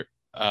is your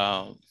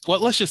well,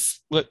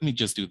 let me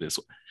just do this.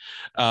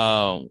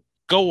 Um,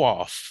 Go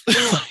off.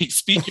 Like,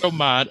 speak your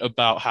mind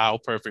about how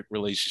perfect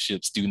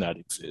relationships do not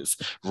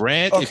exist.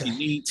 Rant if Okay. you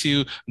need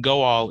to,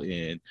 go all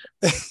in.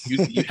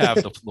 You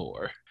have the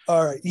floor.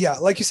 All right. Yeah.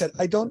 Like you said,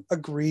 I don't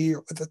agree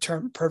with the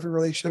term perfect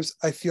relationships.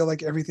 I feel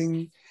like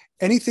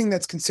anything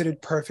that's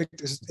considered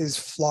perfect is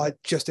flawed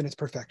just in its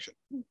perfection.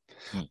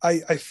 Hmm.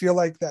 I feel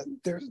like that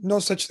there's no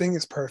such thing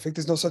as perfect.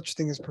 There's no such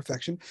thing as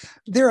perfection.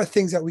 There are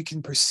things that we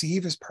can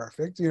perceive as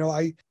perfect.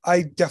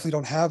 I definitely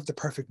don't have the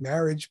perfect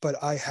marriage,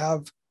 but I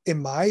have, in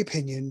my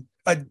opinion,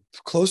 a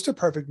close to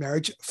perfect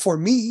marriage for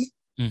me.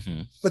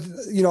 Mm-hmm. But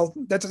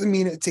that doesn't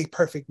mean it's a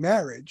perfect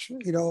marriage.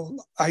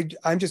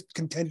 I'm just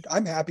content.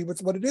 I'm happy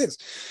with what it is.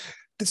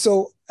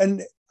 So,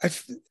 and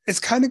it's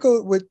kind of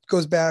what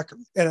goes back,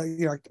 and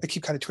I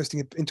keep kind of twisting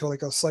it into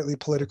like a slightly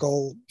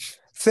political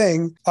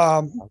thing.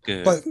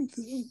 Good. But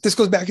this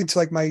goes back into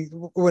like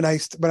when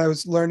I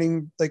was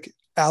learning like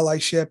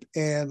allyship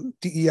and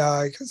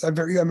DEI, because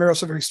I'm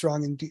also very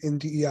strong in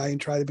DEI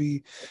and try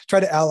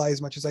to ally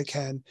as much as I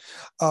can.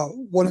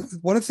 One of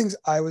the things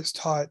I was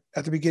taught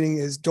at the beginning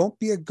is don't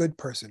be a good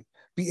person,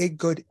 be a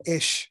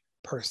good-ish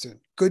person.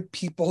 Good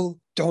people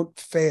don't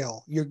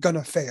fail. You're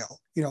gonna fail.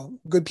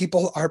 Good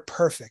people are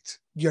perfect.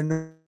 You're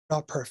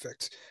not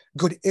perfect.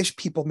 Good-ish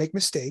people make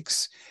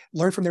mistakes,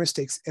 learn from their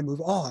mistakes, and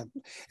move on.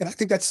 And I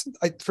think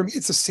for me,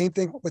 it's the same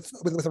thing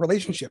with a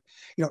relationship.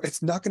 You're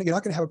not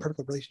gonna have a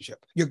perfect relationship.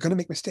 You're gonna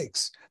make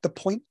mistakes. The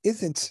point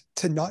isn't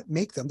to not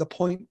make them. The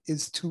point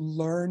is to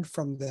learn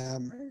from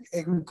them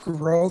and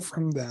grow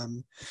from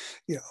them.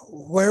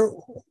 Where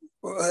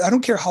I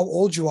don't care how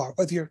old you are,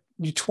 whether you're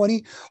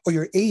 20 or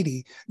you're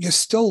 80, you're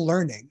still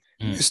learning.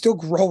 You're still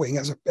growing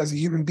as a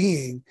human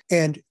being.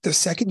 And the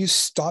second you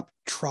stop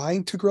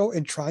trying to grow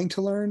and trying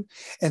to learn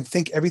and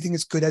think everything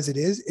is good as it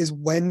is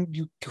when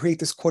you create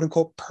this quote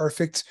unquote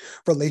perfect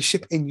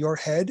relationship in your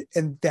head.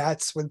 And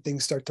that's when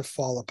things start to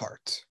fall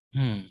apart.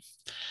 Hmm.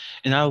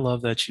 And I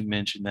love that you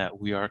mentioned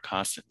that we are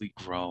constantly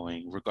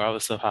growing,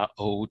 regardless of how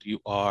old you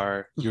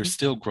are, you're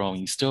still growing,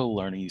 you're still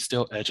learning, you're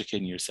still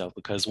educating yourself.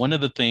 Because one of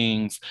the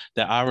things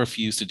that I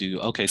refuse to do,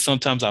 okay,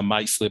 sometimes I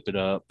might slip it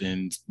up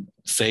and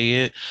say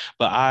it,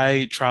 but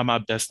I try my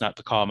best not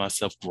to call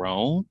myself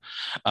grown.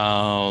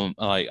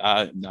 Like,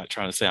 I'm not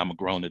trying to say I'm a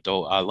grown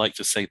adult. I like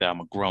to say that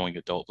I'm a growing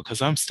adult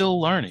because I'm still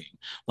learning.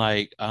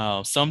 Like,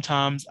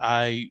 sometimes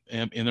I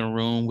am in a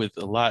room with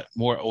a lot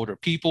more older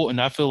people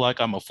and I feel like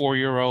I'm a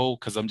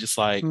 4-year-old because I'm just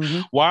like,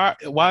 why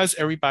is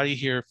everybody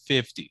here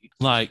 50?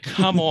 Like,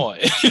 come on.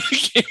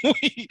 Can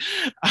we?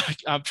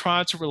 I'm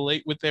trying to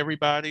relate with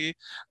everybody.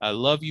 I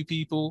love you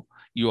people.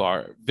 You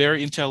are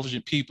very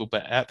intelligent people,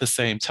 but at the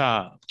same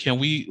time, can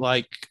we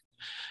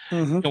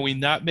can we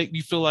not make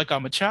me feel like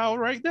I'm a child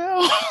right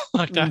now?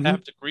 Like, I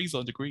have degrees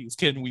on degrees.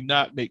 Can we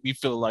not make me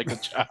feel like a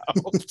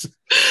child?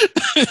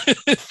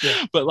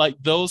 Yeah. But like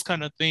those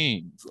kind of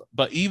things.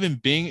 But even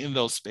being in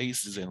those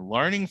spaces and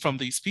learning from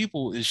these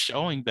people is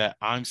showing that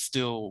I'm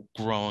still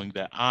growing,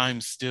 that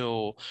I'm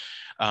still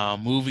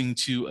moving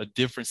to a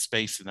different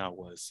space than I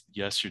was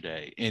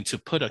yesterday. And to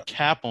put a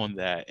cap on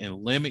that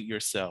and limit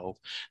yourself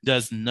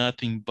does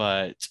nothing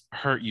but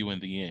hurt you in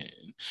the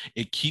end.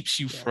 It keeps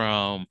you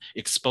from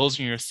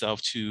exposing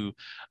yourself to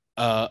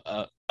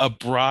a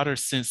broader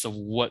sense of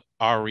what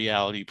our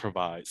reality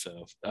provides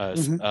of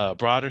us, a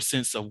broader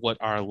sense of what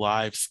our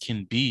lives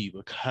can be,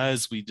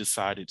 because we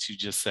decided to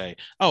just say,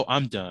 oh,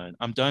 I'm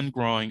done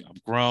growing, I'm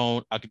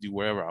grown, I can do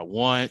whatever I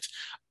want,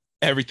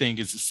 everything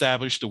is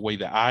established the way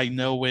that I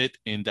know it,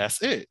 and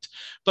that's it.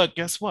 But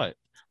guess what?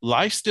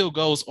 Life still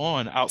goes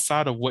on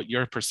outside of what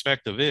your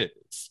perspective is.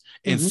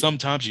 And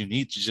sometimes you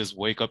need to just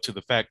wake up to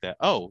the fact that,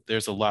 oh,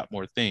 there's a lot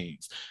more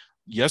things.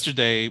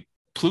 Yesterday,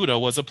 Pluto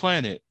was a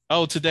planet.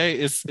 Oh, today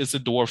it's a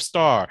dwarf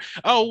star.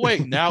 Oh,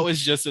 wait, now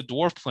it's just a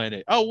dwarf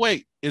planet. Oh,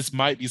 wait, it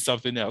might be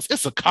something else.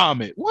 It's a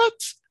comet. What?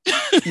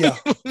 Yeah.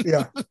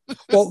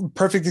 Well,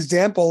 perfect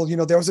example,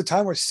 there was a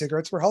time where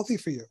cigarettes were healthy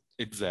for you.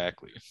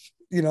 Exactly.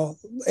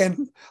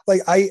 And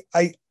like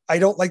I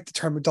don't like the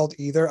term adult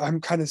either.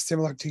 I'm kind of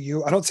similar to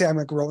you. I don't say I'm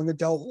a growing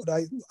adult.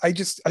 I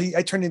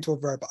turned into a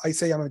verb. I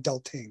say I'm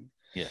adulting.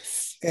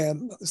 Yes.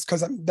 And it's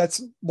because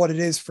that's what it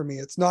is for me.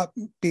 It's not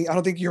being, I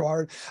don't think you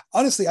are.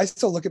 Honestly, I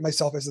still look at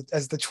myself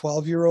as the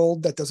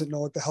 12-year-old that doesn't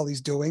know what the hell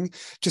he's doing,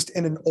 just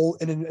in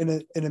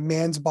a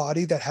man's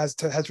body that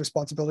has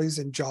responsibilities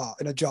and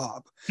a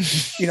job.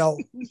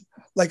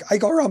 Like I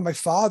go around my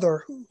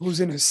father who's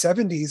in his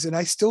 70s and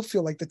I still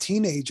feel like the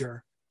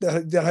teenager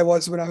that I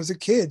was when I was a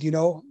kid,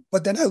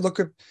 but then I look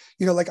at,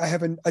 like I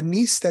have a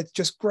niece that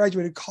just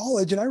graduated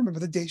college and I remember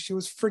the day she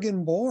was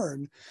friggin'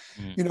 born,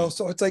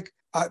 so it's like,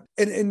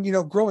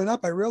 growing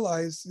up, I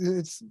realized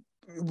it's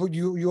what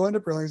you end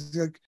up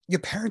realizing, like your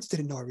parents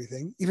didn't know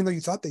everything, even though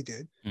you thought they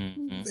did.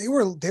 They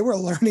were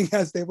learning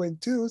as they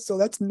went too. So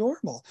that's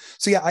normal.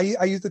 So yeah,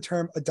 I use the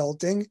term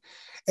adulting.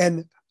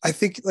 And I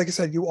think, like I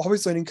said, you're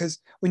always learning, because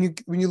when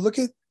you look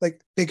at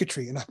like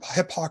bigotry and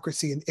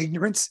hypocrisy and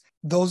ignorance,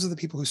 those are the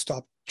people who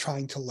stop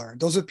trying to learn.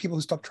 Those are the people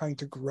who stop trying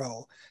to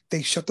grow.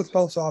 They shut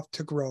themselves off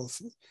to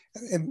growth,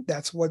 and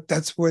that's what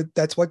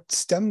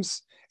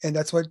stems, and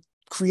that's what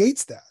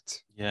creates that.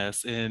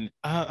 Yes, and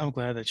I'm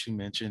glad that you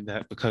mentioned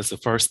that, because the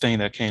first thing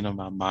that came to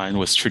my mind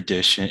was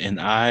tradition. And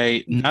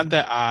not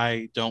that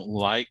I don't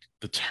like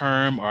the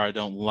term, or I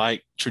don't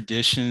like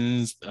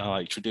traditions,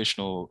 like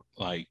traditional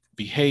like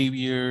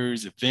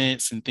behaviors,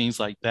 events, and things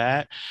like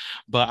that,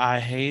 but I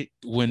hate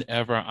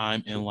whenever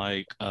I'm in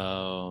like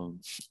a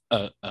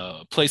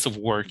place of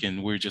work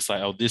and we're just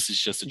like, oh, this is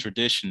just a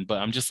tradition. But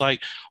I'm just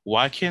like,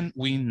 why can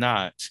we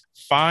not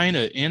find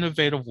an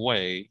innovative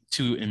way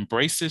to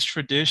embrace this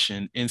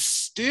tradition and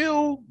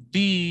still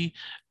be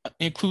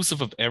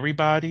inclusive of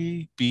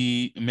everybody,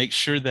 make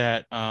sure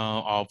that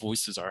our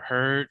voices are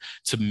heard,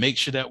 to make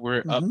sure that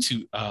we're up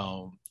to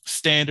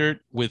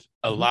standard with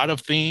a lot of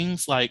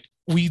things. Like,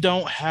 we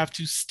don't have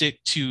to stick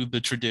to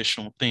the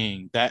traditional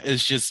thing. That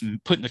is just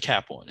putting a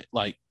cap on it.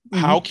 Like,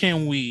 how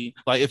can we,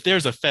 like, if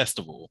there's a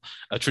festival,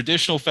 a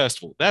traditional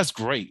festival, that's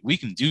great. We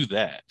can do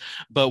that.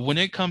 But when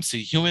it comes to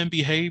human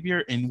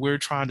behavior and we're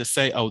trying to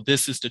say, oh,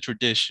 this is the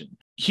tradition,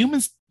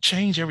 humans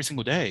change every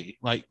single day.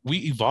 Like, we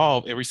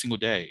evolve every single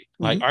day.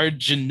 Like, our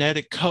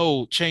genetic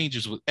code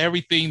changes with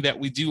everything that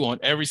we do on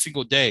every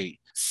single day.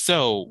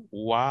 So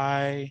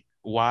why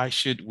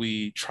should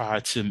we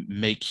try to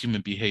make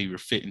human behavior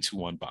fit into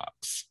one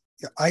box?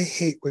 Yeah, I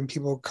hate when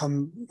people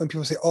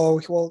say, oh,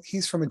 well,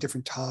 he's from a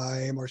different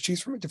time, or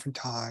she's from a different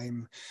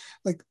time.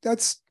 Like,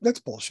 that's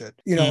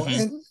bullshit, you know.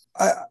 And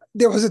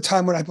there was a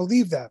time when I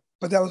believed that,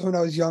 but that was when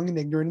I was young and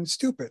ignorant and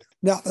stupid.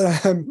 Now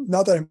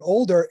that I'm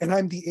older and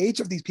I'm the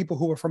age of these people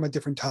who are from a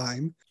different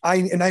time,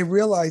 I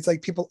realize,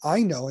 like, people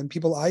I know and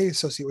people I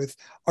associate with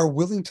are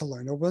willing to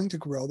learn, are willing to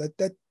grow.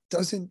 That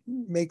doesn't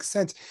make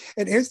sense.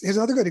 And here's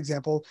another good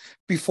example.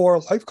 Before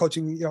life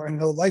coaching, you know, in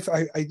another life,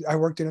 I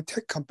worked in a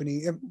tech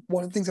company, and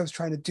one of the things I was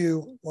trying to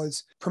do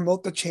was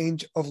promote the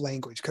change of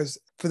language. Because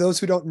for those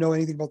who don't know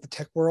anything about the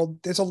tech world,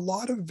 there's a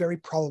lot of very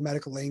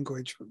problematic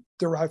language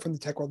derived from the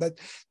tech world that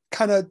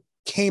kind of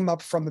came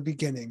up from the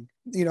beginning,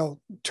 you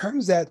know,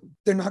 terms that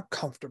they're not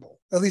comfortable,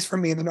 at least for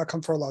me, and they're not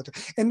comfortable for a lot of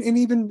time. And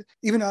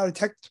even out of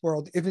tech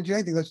world, if it's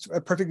anything, that's a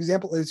perfect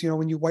example is, you know,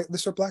 when you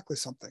whitelist or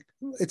blacklist something,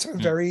 it's a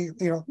very,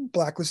 you know,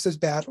 blacklist is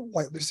bad,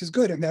 whitelist is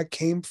good. And that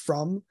came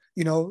from,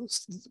 you know,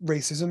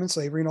 racism and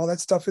slavery and all that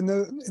stuff in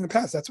the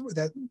past. That's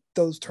where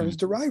those terms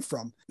derive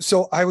from.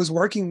 So I was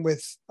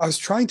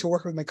trying to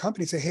work with my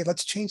company, say, hey,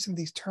 let's change some of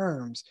these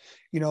terms.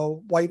 You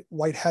know,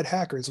 white hat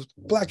hackers,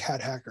 black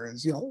hat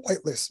hackers, you know,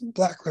 whitelist,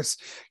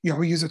 blacklist. You know,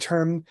 we use a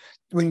term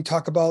when you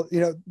talk about, you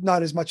know,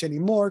 not as much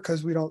anymore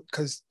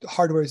because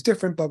hardware is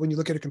different. But when you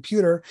look at a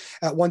computer,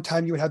 at one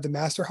time you would have the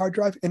master hard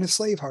drive and a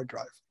slave hard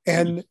drive.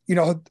 And, you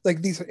know,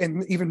 like these,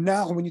 and even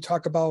now when you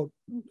talk about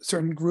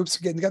certain groups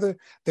getting together,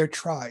 they're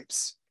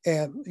tribes.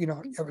 And, you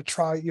know, you have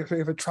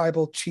a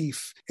tribal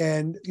chief.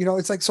 And, you know,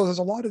 it's like, so there's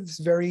a lot of this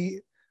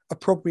very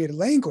appropriated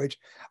language.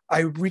 I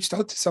reached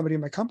out to somebody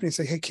in my company and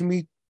say, hey,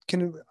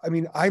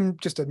 I'm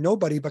just a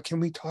nobody, but can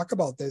we talk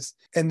about this?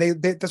 And they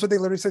that's what they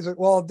literally said. Like,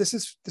 well, this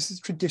is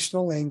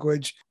traditional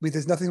language.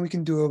 There's nothing we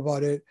can do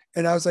about it.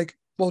 And I was like,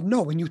 well,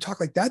 no, when you talk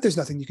like that, there's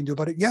nothing you can do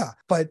about it. Yeah,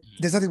 but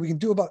there's nothing we can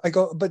do about it.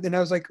 But then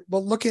I was like,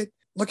 well, look at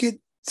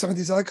some of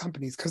these other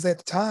companies, because at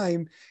the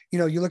time, you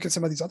know, you look at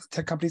some of these other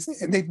tech companies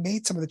and they've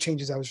made some of the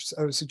changes I was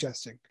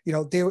suggesting. You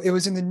know, it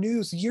was in the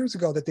news years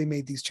ago that they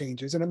made these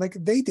changes, and I'm like,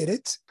 they did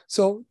it.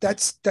 So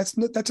that's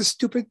a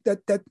stupid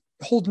that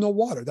holds no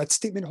water. That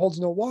statement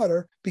holds no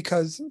water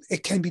because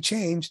it can be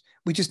changed.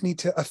 We just need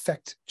to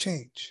affect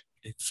change.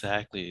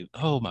 Exactly.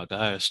 Oh my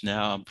gosh.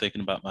 Now I'm thinking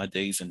about my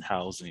days in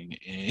housing,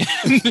 and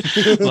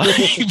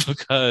like,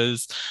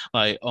 because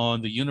like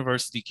on the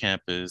university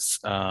campus,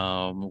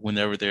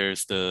 whenever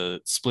there's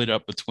the split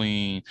up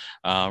between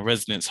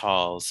residence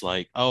halls,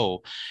 like,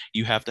 oh,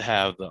 you have to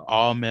have the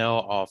all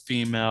male, all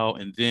female,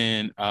 and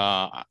then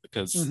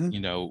because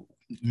you know,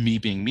 me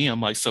being me, I'm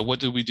like, so what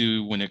do we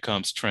do when it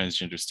comes to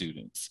transgender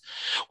students?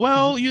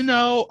 Well, you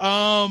know,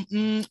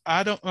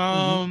 I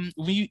don't,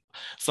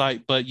 it's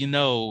like, but you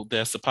know,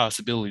 there's a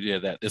possibility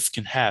that this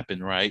can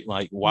happen, right?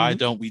 Like, why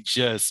don't we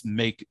just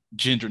make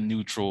gender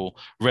neutral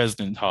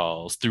resident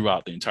halls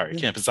throughout the entire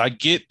campus? I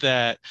get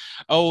that,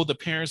 oh, the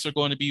parents are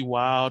going to be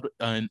wild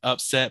and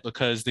upset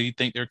because they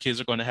think their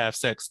kids are going to have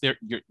sex.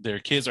 Their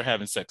kids are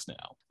having sex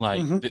now.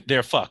 Like,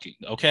 they're fucking,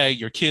 okay?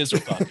 Your kids are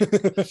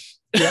fucking.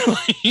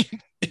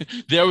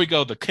 There we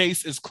go. The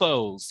case is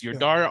closed. Your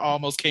daughter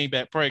almost came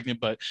back pregnant,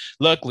 but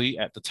luckily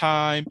at the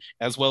time,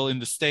 as well in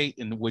the state,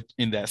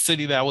 in that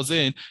city that I was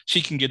in,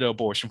 she can get an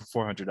abortion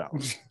for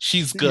 $400.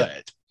 She's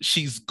good.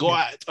 She's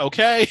good.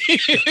 Okay.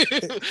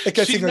 It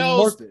gets even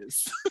more.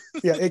 This.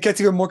 Yeah, it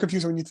gets even more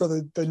confusing when you throw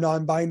the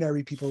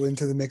non-binary people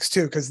into the mix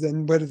too, because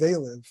then where do they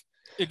live?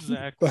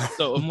 Exactly.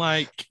 So I'm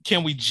like,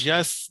 can we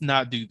just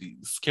not do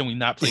these? Can we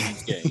not play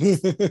these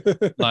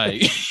games?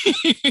 Like,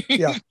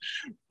 yeah.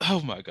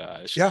 Oh my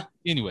gosh. Yeah.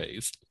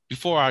 Anyways,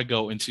 before I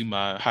go into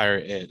my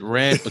higher ed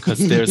rant, because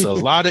there's a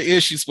lot of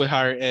issues with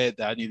higher ed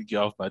that I need to get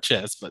off my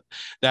chest, but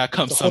that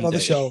comes someday. Another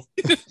show.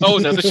 Oh,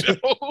 another show.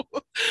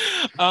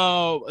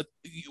 um,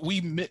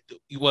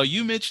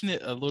 you mentioned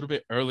it a little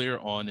bit earlier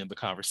on in the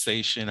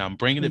conversation. I'm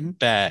bringing Mm-hmm. it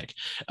back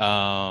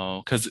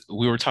because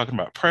we were talking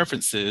about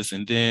preferences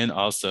and then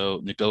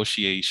also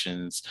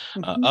negotiations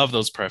Mm-hmm. of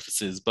those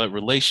preferences, but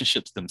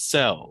relationships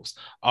themselves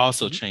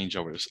also Mm-hmm. change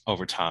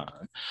over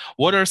time.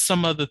 What are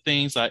some of the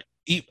things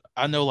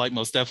I know, like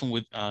most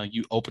definitely with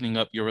you opening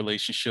up your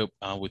relationship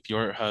with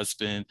your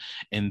husband,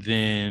 and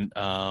then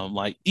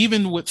like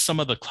even with some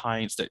of the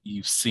clients that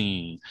you've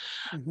seen,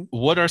 Mm-hmm.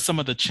 what are some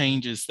of the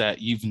changes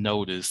that you've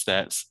noticed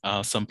that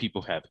some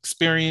people have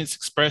experienced,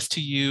 expressed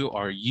to you,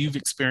 or you've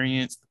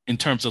experienced in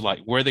terms of like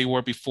where they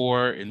were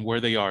before and where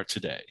they are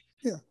today?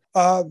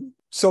 Yeah.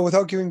 So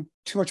without giving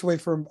too much away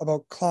from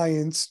about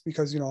clients,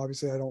 because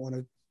obviously I don't want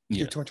to Yeah.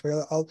 give too much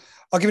away.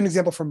 I'll give an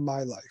example from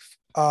my life.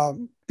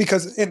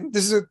 Because and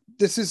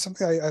this is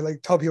something I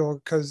like tell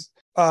people because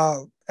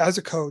as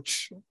a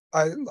coach,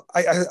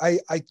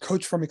 I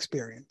coach from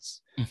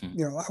experience.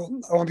 Mm-hmm.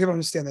 I want people to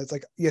understand that it's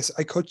like, yes,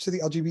 I coach to the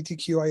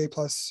LGBTQIA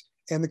plus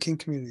and the kink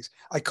communities.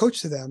 I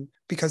coach to them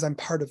because I'm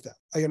part of them.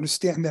 I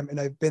understand them and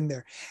I've been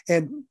there.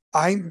 And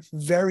I'm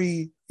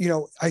very,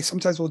 I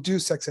sometimes will do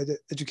sex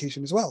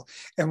education as well.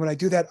 And when I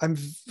do that, I'm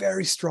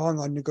very strong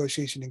on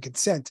negotiation and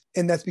consent.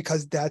 And that's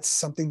because that's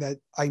something that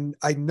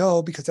I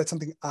know, because that's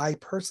something I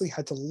personally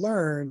had to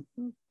learn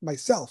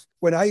myself.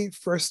 When I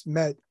first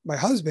met my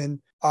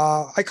husband,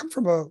 I come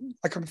from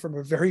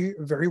a very,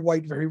 very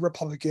white, very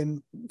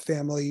Republican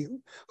family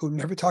who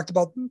never talked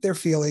about their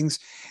feelings.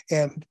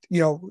 And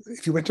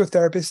if you went to a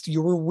therapist,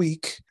 you were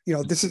weak.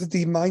 This is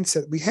the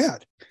mindset we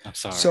had. I'm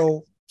sorry.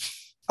 So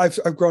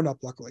I've grown up.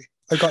 Luckily,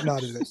 I've gotten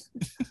out of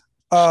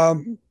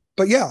it.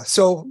 But yeah,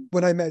 so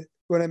when I met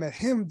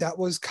him, that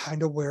was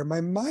kind of where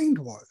my mind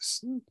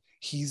was.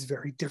 He's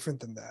very different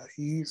than that.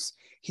 He's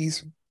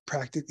he's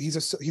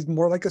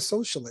more like a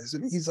socialist,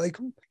 and he's like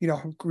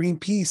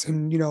Greenpeace,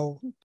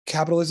 and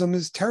capitalism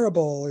is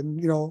terrible,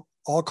 and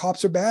all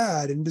cops are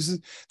bad, and this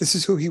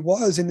is who he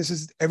was, and this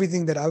is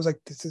everything that I was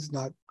like, this is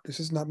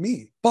not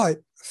me.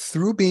 But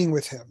through being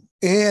with him,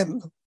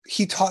 and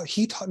he taught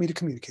me to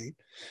communicate.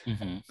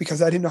 Mm-hmm.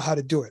 Because I didn't know how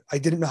to do it. I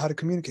didn't know how to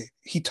communicate.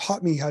 He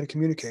taught me how to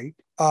communicate.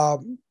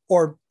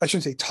 Or I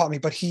shouldn't say taught me,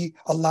 but he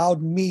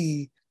allowed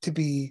me to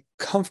be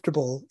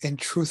comfortable and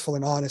truthful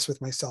and honest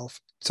with myself,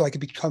 so I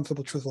could be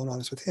comfortable, truthful, and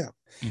honest with him.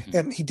 Mm-hmm.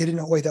 And he did it in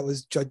a way that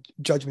was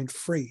judgment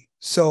free.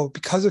 So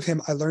because of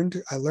him, I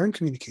learned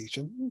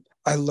communication.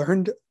 I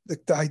learned the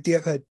idea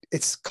that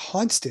it's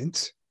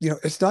constant.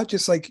 It's not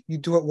just like you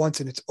do it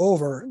once and it's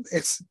over.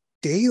 It's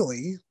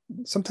daily,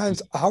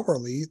 sometimes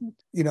hourly,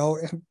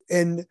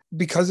 and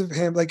because of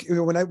him, like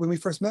when we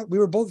first met, we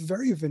were both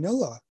very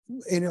vanilla.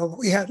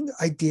 We had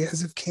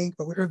ideas of kink,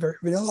 but we were very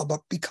vanilla. But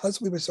because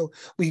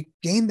we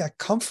gained that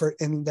comfort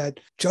and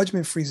that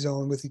judgment-free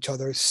zone with each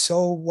other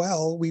so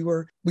well, we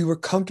were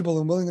comfortable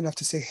and willing enough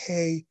to say,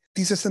 hey,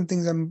 these are some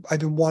things I've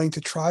been wanting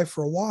to try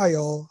for a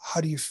while.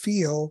 How do you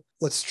feel?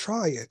 Let's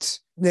try it.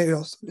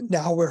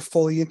 Now we're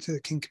fully into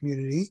the kink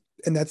community,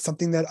 and that's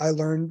something that I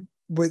learned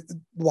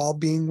while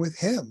being with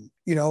him,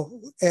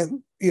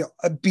 and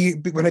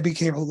when I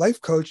became a life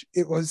coach,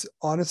 it was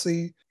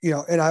honestly,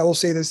 and I will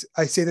say this,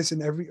 I say this in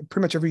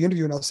pretty much every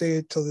interview, and I'll say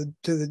it to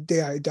the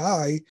day I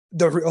die.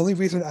 The only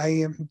reason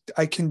I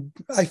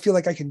feel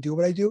like I can do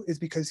what I do is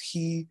because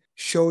he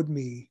showed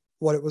me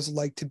what it was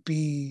like to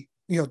be,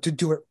 to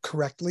do it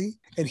correctly.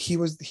 And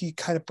he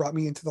kind of brought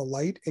me into the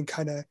light and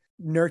kind of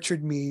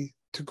nurtured me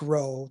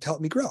to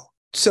help me grow.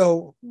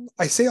 So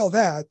I say all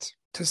that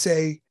to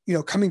say,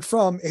 coming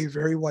from a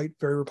very white,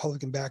 very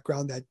Republican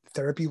background, that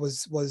therapy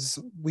was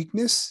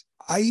weakness.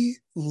 I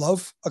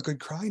love a good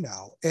cry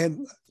now,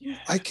 and yes.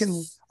 I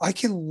can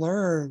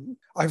learn.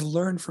 I've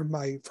learned from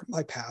my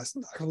past.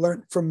 I've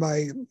learned from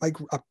my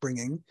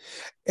upbringing,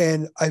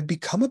 and I've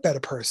become a better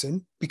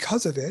person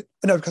because of it.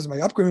 And not because of my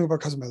upbringing, but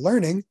because of my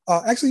learning.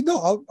 Actually, no,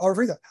 I'll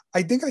rephrase that.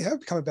 I think I have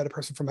become a better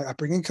person from my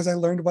upbringing because I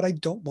learned what I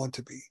don't want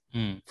to be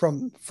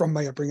from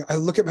my upbringing. I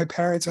look at my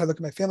parents, and I look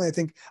at my family. I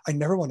think I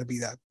never want to be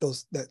that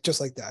just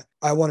like that.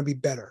 I want to be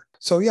better.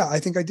 So yeah, I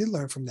think I did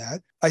learn from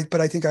that.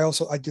 But I think I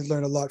did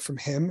learn a lot from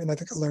him. And I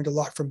think I learned a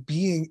lot from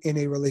being in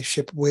a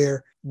relationship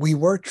where we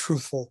were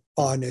truthful,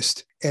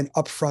 honest, and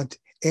upfront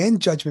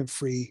and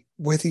judgment-free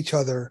with each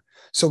other.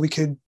 So we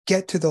could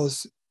get to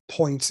those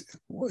points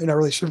in our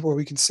relationship where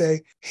we can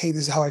say, hey,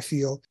 this is how I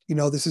feel.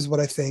 This is what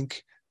I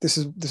think. This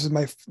is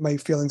my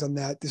feelings on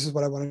that. This is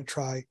what I want to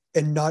try,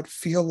 and not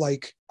feel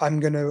like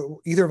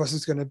either of us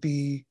is going to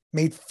be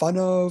made fun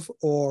of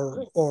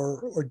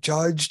or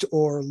judged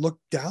or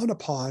looked down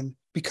upon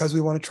because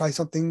we want to try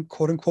something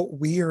quote unquote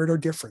weird or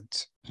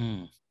different.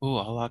 Oh,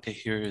 all I can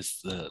hear is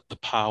the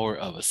power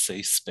of a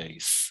safe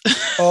space.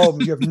 Oh,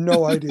 you have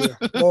no idea.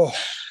 Oh,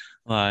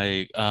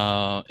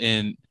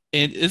 and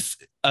And it's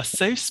a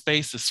safe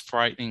space is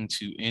frightening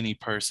to any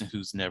person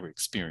who's never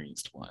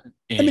experienced one.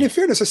 I mean, in And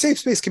fairness, a safe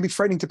space can be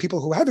frightening to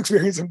people who have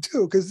experienced them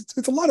too, because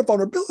it's a lot of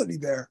vulnerability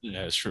there.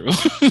 that's true.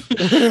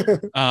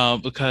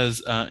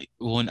 Because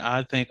when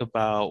I think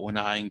about when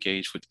I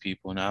engage with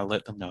people and I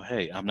let them know,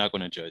 hey, I'm not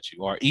going to judge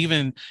you, or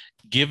even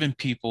giving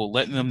people,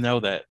 letting them know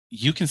that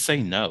you can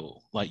say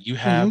no, like you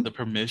have Mhm. the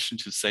permission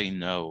to say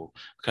no,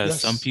 because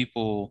some Yes.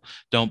 people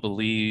don't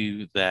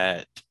believe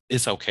that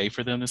it's okay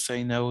for them to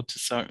say no to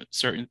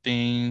certain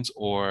things,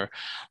 or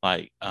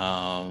like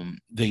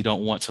they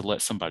don't want to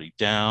let somebody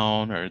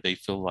down, or they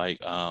feel like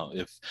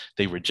if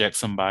they reject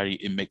somebody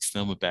it makes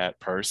them a bad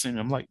person.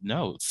 I'm like,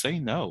 no, say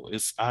no.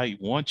 It's, I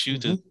want you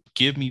to Mhm.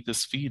 give me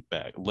this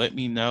feedback, let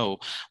me know,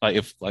 like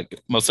if,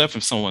 like myself,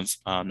 if someone's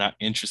not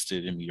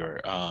interested in me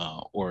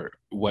or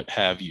what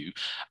have you,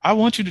 I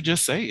want you to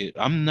just say it.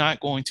 I'm not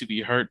going to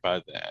be hurt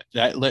by that.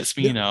 That lets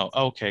me Yeah. know,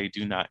 okay,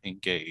 do not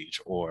engage,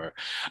 or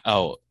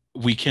oh,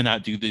 we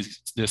cannot do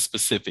this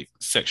specific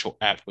sexual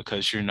act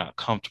because you're not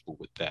comfortable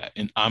with that,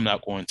 and I'm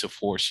not going to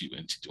force you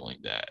into doing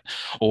that.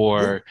 Yeah.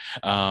 Or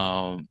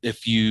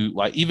if you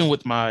like, even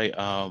with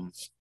my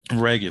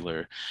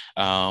regular,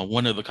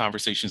 one of the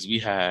conversations we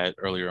had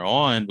earlier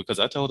on, because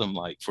I told him,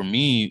 like, for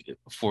me,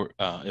 for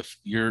if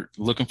you're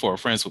looking for a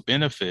friends with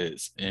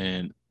benefits,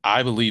 and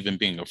I believe in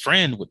being a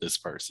friend with this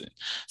person,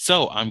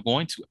 so I'm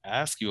going to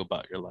ask you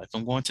about your life.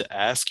 I'm going to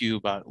ask you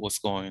about what's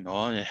going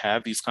on and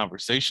have these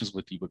conversations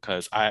with you,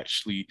 because I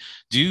actually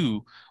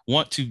do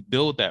want to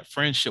build that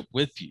friendship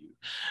with you.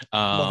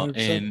 100%.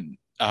 And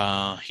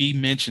he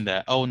mentioned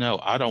that, oh no,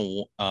 I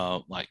don't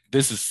like,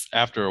 this is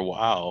after a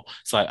while.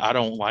 It's like, I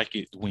don't like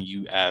it when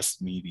you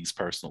ask me these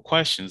personal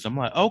questions. I'm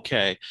like,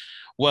 okay,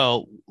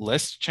 well,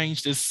 let's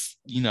change this,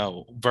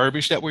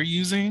 verbiage that we're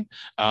using.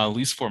 At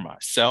least for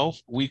myself,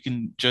 we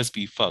can just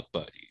be fuck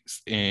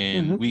buddies,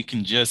 and Mhm. we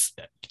can just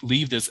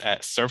leave this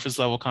at surface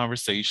level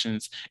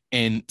conversations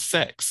and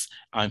sex.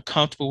 I'm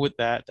comfortable with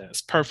that.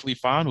 That's perfectly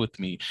fine with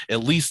me.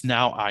 At least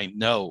now I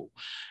know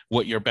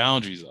what your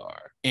boundaries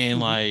are. And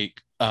Mhm.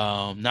 like,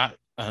 not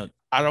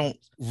I don't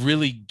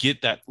really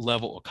get that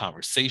level of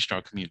conversation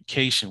or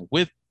communication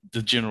with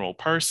the general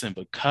person,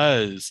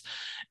 because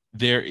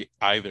they're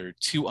either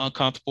too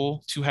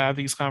uncomfortable to have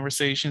these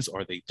conversations,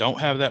 or they don't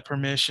have that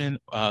permission.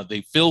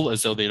 They feel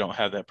as though they don't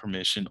have that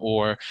permission,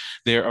 or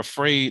they're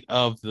afraid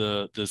of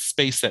the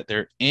space that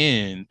they're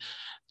in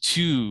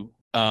to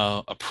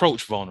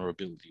approach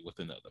vulnerability with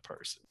another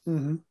person.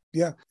 Mhm.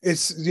 Yeah,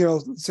 it's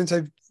since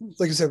I've,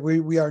 like I said,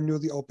 we are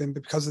newly open,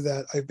 but because of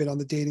that, I've been on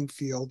the dating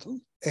field,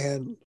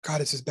 and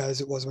God, it's as bad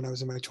as it was when I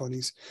was in my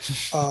 20s.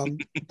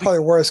 Probably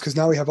worse because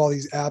now we have all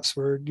these apps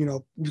where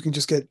you can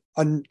just get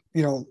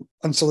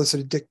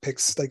unsolicited dick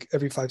pics like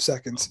every five Oh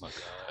seconds. my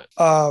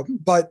God.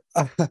 But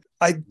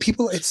I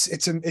people,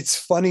 it's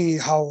funny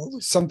how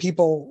some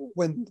people,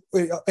 when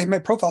in my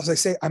profiles I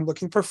say I'm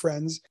looking for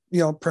friends,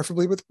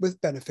 preferably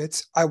with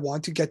benefits. I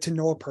want to get to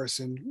know a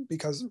person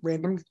because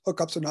random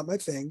hookups are not my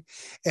thing,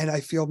 and I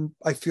feel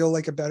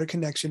like a better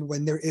connection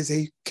when there is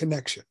a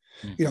connection.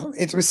 Mm-hmm.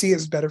 Intimacy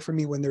is better for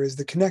me when there is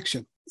the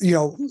connection.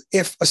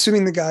 If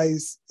assuming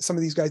some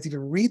of these guys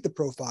even read the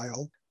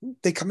profile,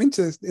 they come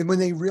into, and when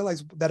they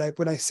realize that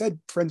when I said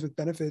friends with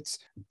benefits,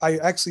 I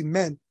actually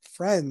meant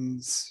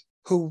friends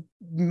who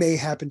may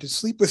happen to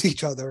sleep with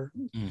each other.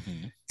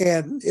 Mm-hmm.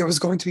 And it was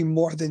going to be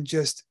more than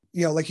just,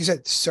 like you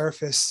said,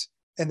 surface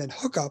and then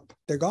hook up.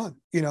 They're gone.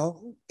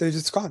 They're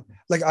just gone.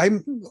 Like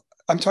I'm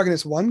talking to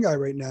this one guy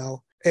right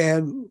now,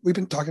 and we've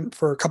been talking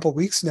for a couple of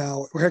weeks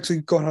now. We're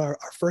actually going on our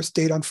first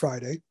date on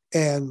Friday,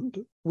 and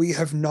we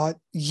have not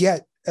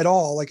yet at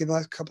all, like in the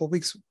last couple of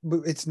weeks,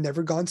 it's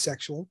never gone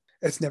sexual.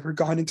 It's never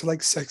gone into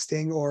like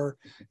sexting or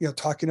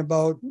talking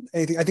about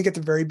anything. I think at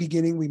the very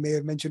beginning we may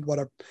have mentioned what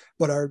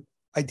our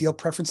ideal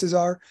preferences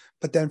are,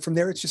 but then from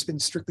there it's just been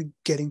strictly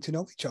getting to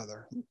know each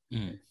other.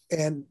 Mm.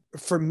 And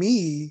for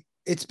me,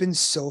 it's been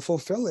so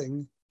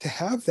fulfilling to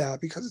have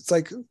that, because it's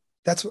like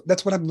that's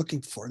what I'm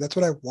looking for. That's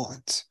what I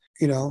want.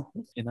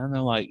 And I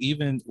know, like,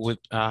 even with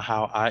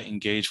how I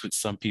engage with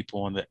some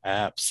people on the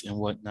apps and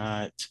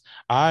whatnot,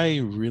 I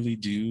really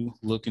do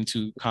look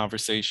into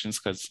conversations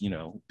because,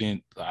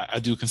 I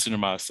do consider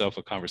myself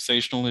a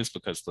conversationalist,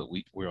 because look,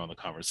 we're on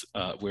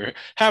the we're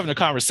having a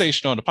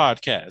conversation on the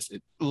podcast.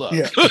 Look,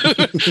 Yeah.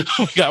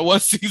 we got one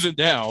season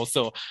down,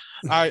 so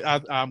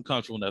I'm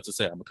comfortable enough to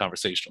say I'm a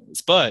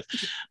conversationalist. But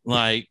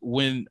like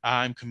when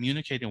I'm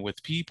communicating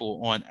with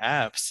people on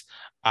apps,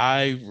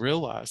 I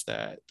realized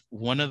that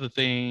one of the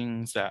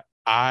things that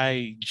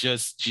I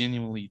just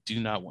genuinely do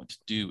not want to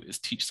do is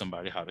teach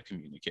somebody how to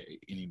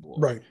communicate anymore.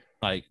 Right.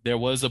 Like there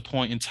was a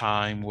point in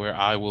time where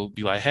I will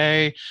be like,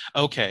 hey,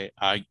 okay,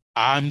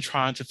 I'm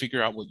trying to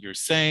figure out what you're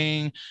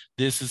saying.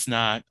 This did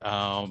not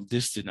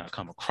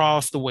come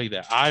across the way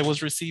that I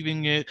was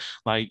receiving it.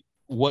 Like,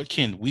 what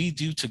can we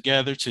do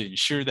together to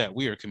ensure that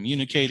we are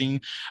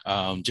communicating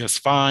just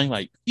fine?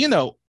 Like,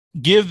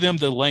 give them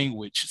the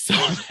language so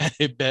that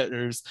it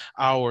betters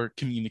our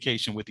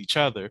communication with each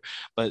other.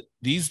 But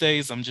these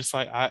days, I'm just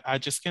like, I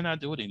just cannot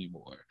do it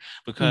anymore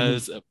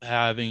because of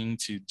having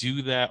to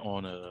do that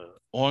on a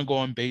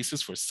ongoing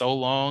basis for so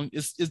long.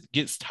 It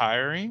gets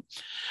tiring.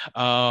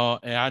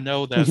 And I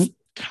know that's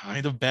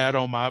kind of bad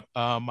on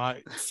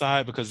my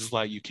side because it's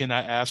like you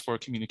cannot ask for a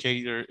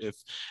communicator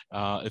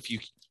if you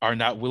are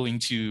not willing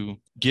to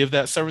give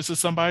that service to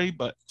somebody.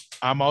 But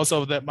I'm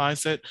also of that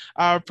mindset.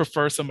 I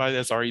prefer somebody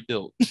that's already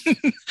built.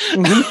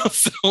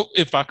 So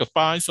if I could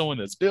find someone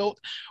that's built,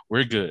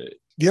 we're good.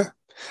 Yeah.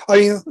 I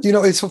mean, you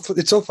know, it's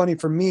so funny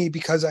for me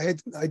because I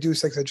do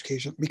sex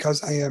education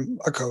because I am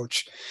a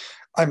coach.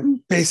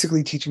 I'm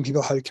basically teaching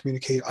people how to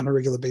communicate on a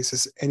regular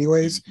basis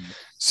anyways.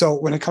 So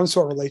when it comes to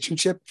a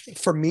relationship,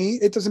 for me,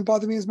 it doesn't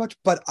bother me as much,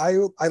 but I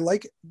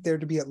like there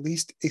to be at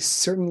least a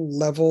certain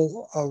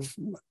level of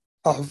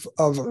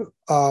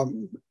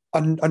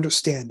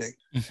understanding.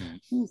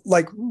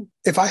 Like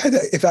if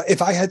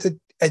I had to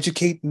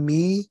educate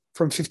me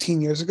from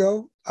 15 years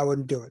ago, I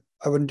wouldn't do it.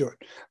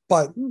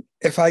 But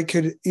if I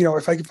could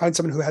find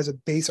someone who has a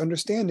base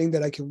understanding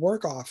that I can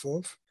work off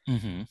of,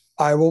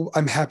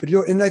 I'm happy to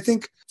do it. And I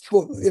think,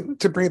 well,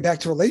 to bring it back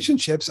to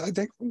relationships, I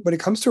think when it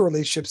comes to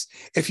relationships,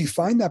 if you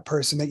find that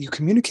person that you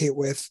communicate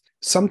with,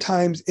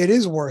 sometimes it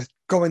is worth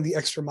going the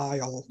extra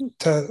mile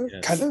to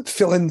kind of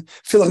fill in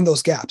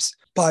those gaps.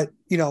 But,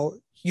 you know,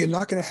 you're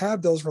not going to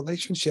have those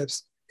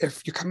relationships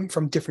if you're coming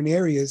from different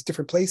areas,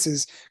 different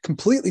places,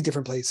 completely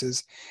different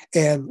places.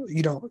 And,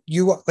 you know,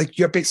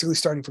 you're basically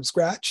starting from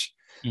scratch.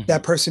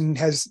 That person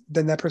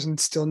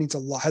still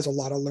has a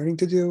lot of learning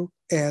to do,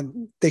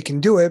 and they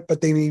can do it, but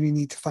they maybe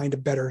need to find a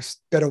better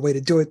way to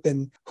do it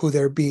than who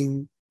they're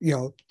partnering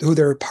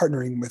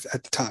with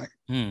at the time.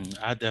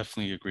 I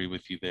definitely agree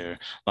with you there.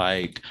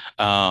 Like,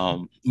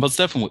 most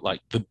definitely with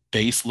like the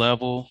base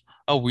level.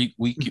 Oh,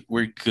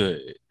 we're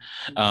good.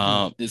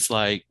 It's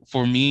like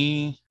for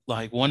me,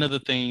 like one of the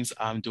things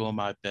I'm doing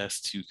my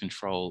best to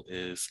control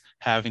is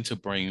having to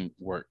bring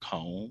work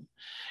home,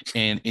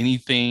 and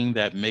anything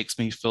that makes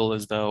me feel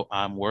as though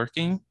I'm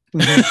working,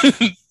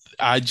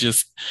 I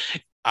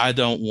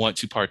don't want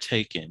to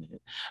partake in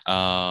it.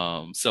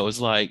 So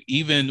it's like,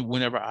 even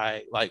whenever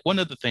one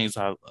of the things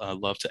I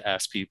love to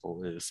ask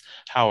people is,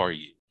 how are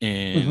you?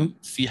 And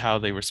see how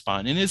they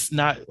respond. And it's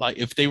not like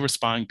if they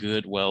respond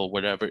good, well,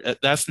 whatever,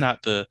 that's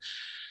not the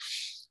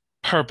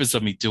purpose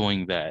of me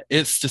doing that.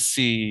 It's to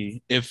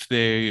see if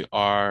they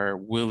are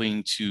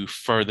willing to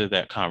further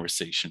that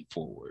conversation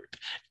forward.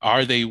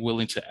 Are they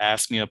willing to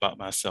ask me about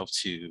myself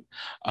too?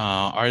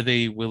 Are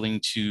they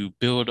willing to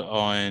build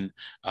on,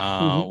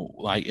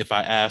 like if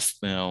I ask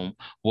them,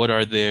 what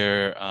are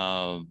their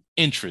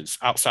interests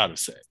outside of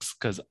sex?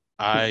 Because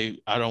I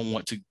don't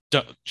want to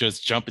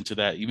just jump into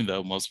that, even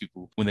though most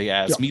people, when they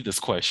ask me this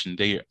question,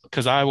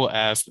 because I will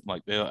ask them,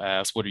 like they'll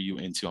ask, what are you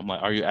into? I'm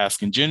like, are you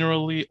asking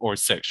generally or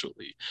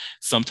sexually?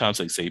 Sometimes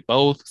they say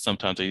both,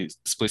 sometimes they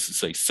explicitly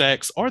say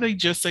sex, or they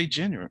just say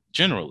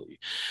generally.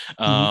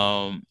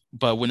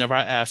 But whenever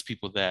I ask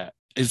people that,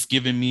 it's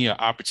giving me an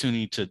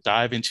opportunity to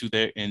dive into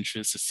their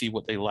interests, to see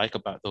what they like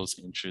about those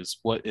interests.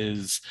 What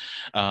is,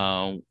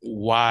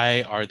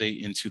 why are they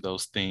into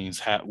those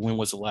things? When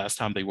was the last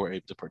time they were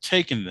able to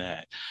partake in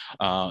that?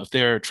 If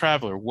they're a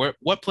traveler,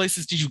 what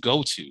places did you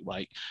go to?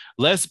 Like,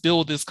 let's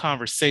build this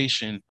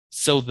conversation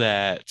so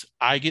that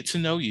I get to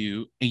know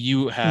you and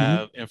you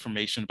have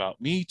information about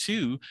me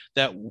too,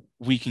 that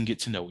we can get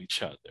to know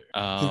each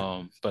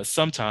other. But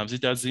sometimes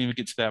it doesn't even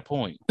get to that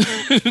point.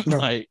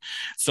 Like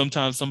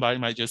sometimes somebody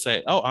might just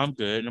say, oh, I'm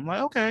good. And I'm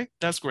like, okay,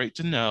 that's great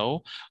to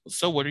know.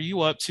 So what are you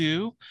up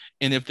to?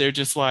 And if they're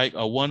just like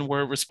a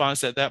one-word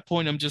response at that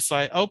point, I'm just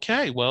like,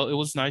 okay, well, it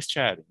was nice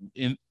chatting.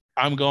 And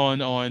I'm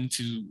going on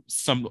to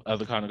some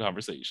other kind of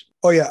conversation.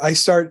 Oh yeah, I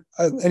start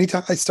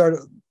anytime I start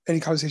any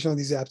conversation on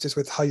these apps just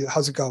with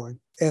how's it going,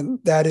 and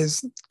that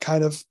is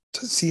kind of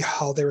to see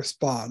how they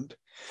respond.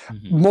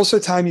 Most of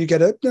the time, you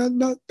get a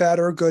not bad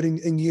or good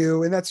in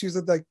you, and that's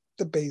usually like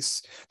the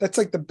base. That's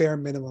like the bare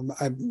minimum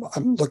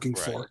I'm looking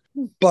for.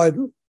 But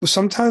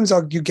sometimes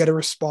you get a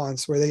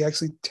response where they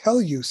actually tell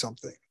you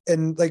something.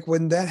 And like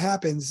when that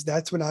happens,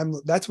 that's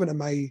when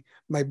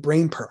my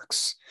brain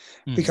perks,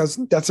 because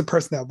that's a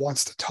person that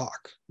wants to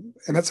talk,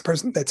 and that's a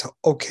person that's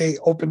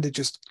open to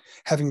just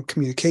having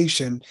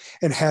communication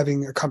and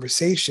having a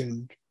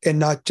conversation, and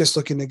not just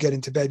looking to get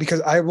into bed. Because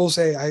I will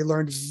say, I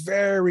learned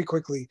very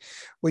quickly,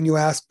 when you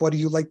ask, what do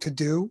you like to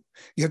do?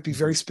 You have to be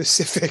very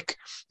specific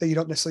that you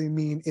don't necessarily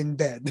mean in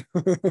bed.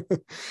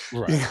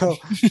 You know,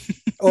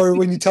 or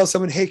when you tell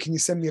someone, hey, can you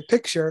send me a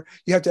picture?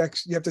 You have to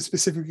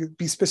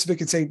be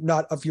specific and say,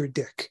 not of your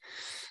dick.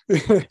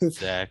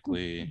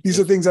 Exactly. These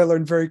are things I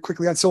learned very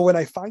quickly on. So when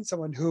I find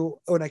someone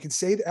when I can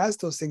ask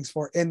those things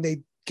for, and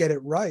they get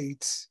it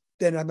right,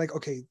 then I'm like,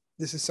 okay,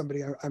 this is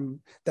somebody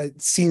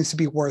that seems to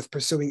be worth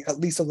pursuing at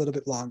least a little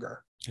bit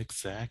longer.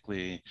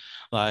 Exactly.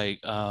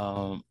 Like,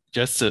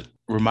 just to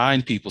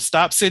remind people,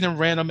 stop sending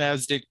random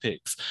ass dick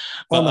pics.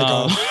 But, oh my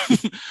God.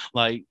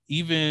 like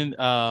even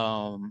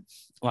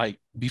like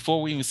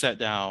before we even sat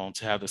down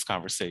to have this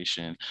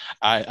conversation,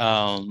 I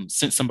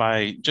sent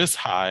somebody just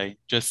hi,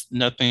 just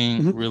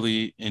nothing Mhm.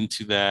 really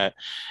into that.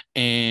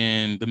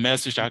 And the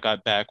message I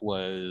got back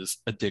was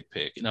a dick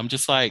pic. And I'm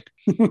just like,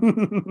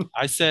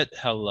 I said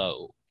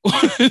hello.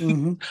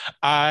 Mhm.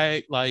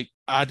 I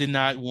did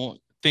not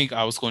think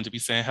I was going to be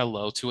saying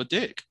hello to a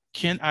dick.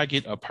 Can I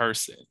get a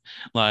person?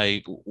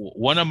 Like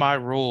one of my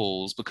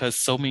rules, because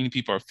so many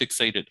people are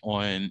fixated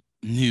on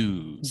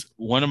news.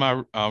 One of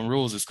my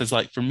rules is because,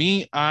 like, for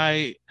me,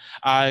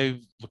 I've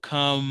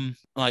become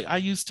like I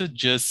used to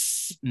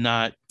just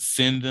not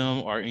send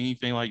them or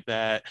anything like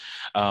that,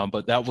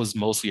 but that was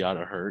mostly out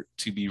of hurt,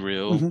 to be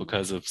real, Mhm.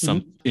 because of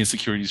some Mhm.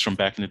 insecurities from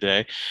back in the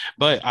day.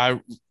 But I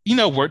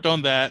worked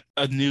on that.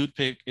 A nude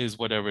pic is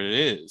whatever it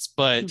is.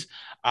 But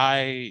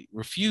I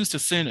refuse to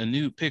send a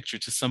nude picture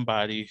to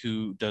somebody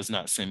who does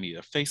not send me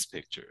a face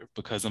picture,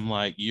 because I'm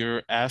like,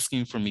 you're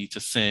asking for me to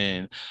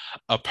send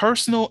a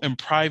personal and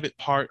private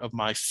part of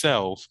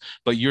myself,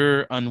 but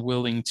you're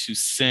unwilling to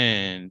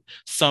send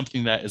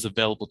something that is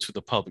available to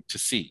the public to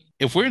see.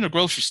 If we're in a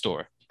grocery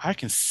store, I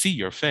can see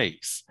your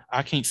face.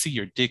 I can't see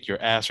your dick, your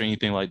ass, or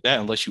anything like that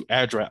unless you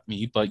airdrop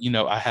me. But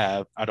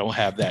I don't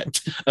have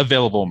that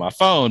available on my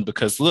phone,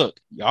 because look,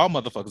 y'all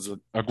motherfuckers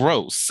are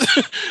gross.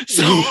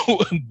 So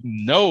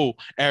no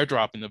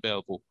airdropping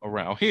available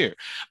around here.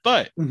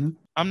 But Mhm.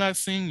 I'm not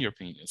seeing your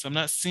penis. I'm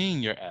not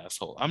seeing your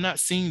asshole. I'm not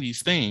seeing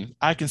these things.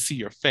 I can see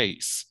your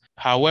face.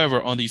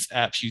 However, on these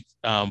apps,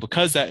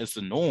 because that is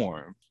the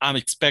norm, I'm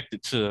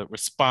expected to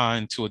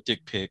respond to a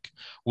dick pic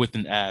with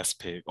an ass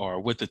pic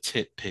or with a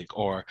tit pic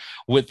or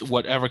with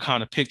whatever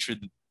kind of picture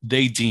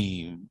they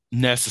deem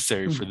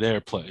necessary for Mhm.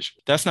 their pleasure.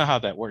 That's not how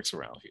that works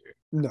around here.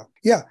 No.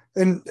 Yeah.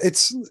 And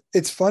it's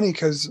funny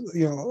because,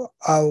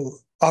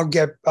 I'll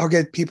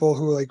get people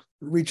who like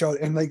reach out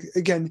and like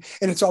again,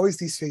 and it's always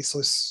these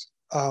faceless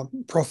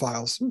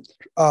profiles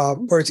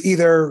where it's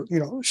either,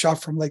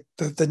 shot from like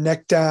the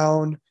neck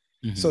down.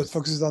 So Mm-hmm. it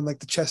focuses on like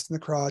the chest and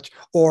the crotch,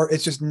 or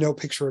it's just no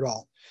picture at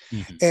all.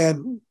 Mm-hmm.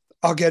 And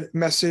I'll get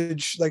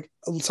message like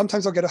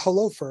sometimes I'll get a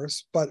hello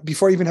first, but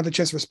before I even have a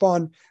chance to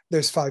respond,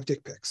 there's 5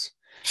 dick pics.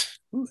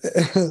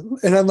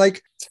 And I'm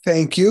like,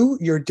 thank you.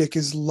 Your dick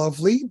is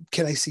lovely.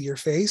 Can I see your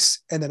face?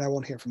 And then I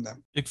won't hear from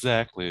them.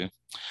 Exactly.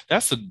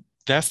 That's the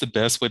that's the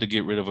best way to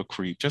get rid of a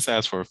creep. Just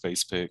ask for a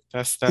face pic.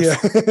 Yeah. That's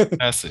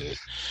it. if,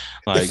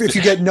 Like if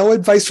you get no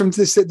advice from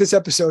this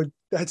episode,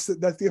 that's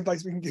the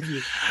advice we can give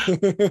you.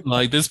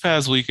 like this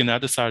past weekend, I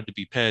decided to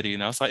be petty,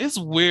 and I was like, it's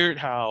weird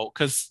how,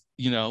 because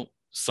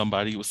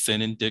somebody was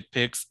sending dick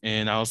pics,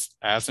 and I was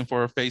asking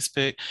for a face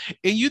pic,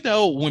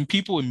 and when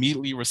people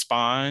immediately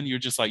respond, you're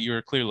just like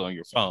you're clearly on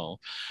your phone.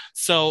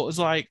 So it's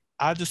like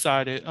I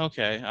decided,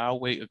 okay,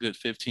 I'll wait a good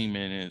 15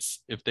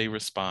 minutes. If they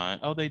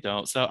respond, oh, they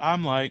don't. So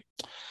I'm like,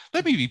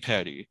 let me be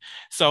petty.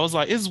 So I was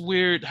like, it's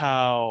weird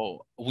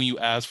how when you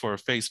ask for a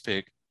face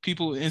pic,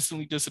 people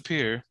instantly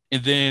disappear.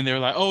 And then they're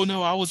like, oh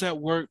no, I was at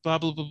work, blah,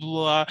 blah, blah,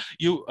 blah.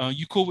 You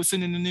cool with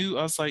sending the nude?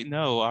 I was like,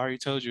 no, I already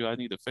told you I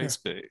need a Yeah. face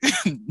pic.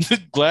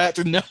 Glad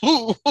to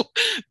know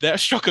that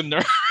struck a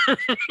nerve.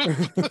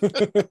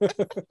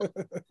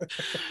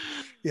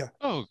 Yeah.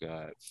 Oh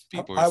God.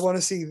 People are I want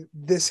to see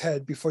this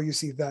head before you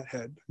see that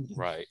head.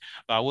 right.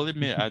 But I will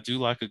admit, I do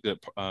like a good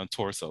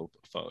torso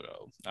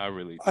photo. I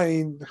really do. I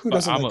mean, who But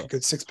doesn't like a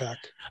good 6-pack?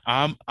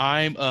 I'm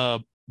a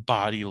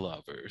body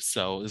lover.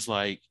 So it's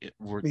like Me too.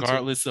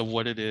 regardless of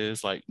what it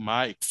is, like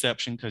my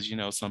exception, because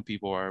some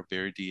people are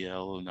very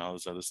DL and all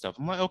this other stuff.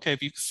 I'm like, okay,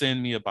 if you can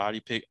send me a body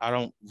pic, I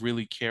don't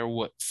really care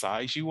what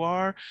size you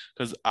are,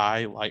 because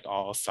I like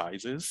all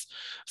sizes.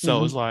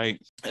 So it's Mm-hmm.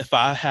 like if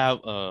I have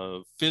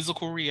a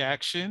physical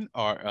reaction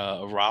or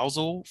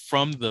arousal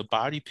from the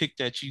body pic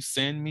that you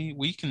send me,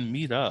 we can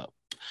meet up.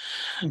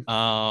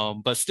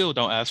 But still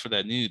don't ask for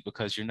that nude,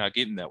 because you're not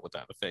getting that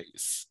without a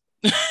face.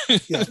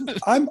 Yeah,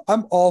 I'm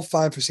all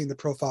fine for seeing the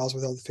profiles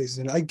without the faces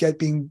in it. I get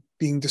being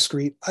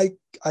discreet.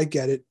 I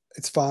get it.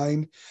 It's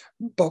fine.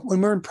 But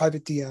when we're in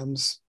private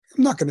DMs,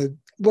 I'm not gonna.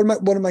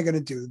 What am I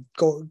gonna do?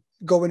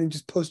 Go in and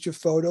just post your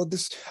photo.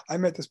 I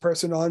met this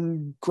person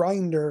on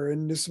Grindr,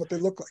 and this is what they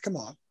look like. Come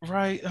on.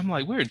 Right. I'm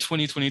like, we're in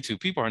 2022.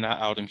 People are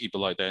not outing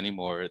people like that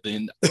anymore.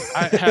 Then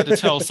I had to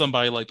tell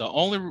somebody, like, the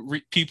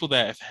only people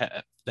that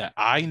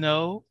I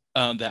know,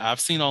 that I've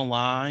seen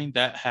online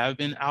that have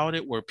been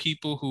outed were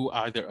people who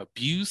either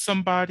abused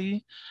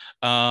somebody,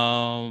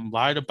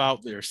 lied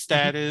about their Mhm.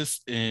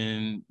 status,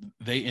 and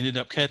they ended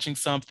up catching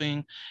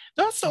something.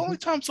 That's the only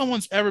Mhm. time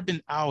someone's ever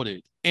been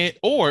outed,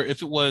 or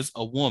if it was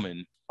a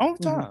woman. Only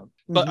Mhm. time.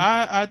 But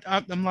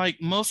Mhm. I'm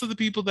like, most of the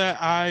people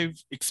that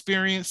I've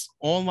experienced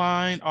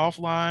online,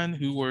 offline,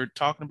 who were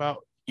talking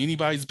about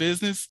anybody's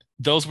business,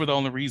 those were the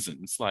only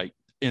reasons. Like,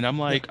 and I'm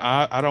Yeah. like,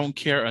 I don't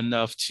care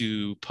enough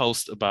to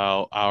post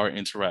about our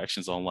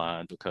interactions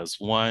online, because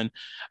one,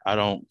 I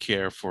don't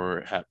care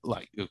for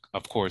like,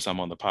 of course, I'm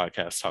on the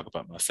podcast talk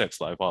about my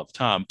sex life all the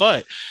time,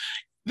 but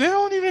they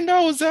don't even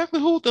know exactly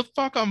who the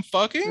fuck I'm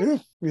fucking. Yeah.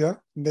 Yeah.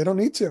 They don't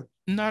need to.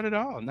 Not at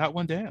all. Not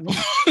one damn. No.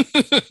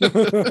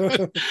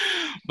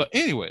 But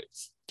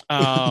anyways,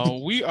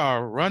 We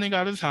are running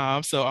out of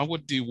time, so I'm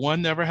going to do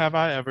one never have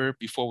I ever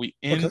before we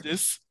end Okay.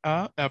 this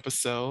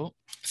episode.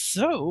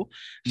 So,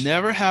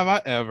 never have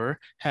I ever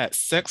had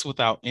sex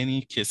without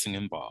any kissing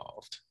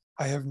involved.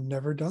 I have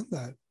never done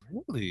that.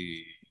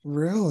 Really?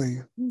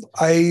 Really?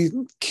 I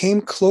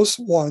came close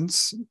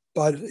once,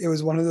 but it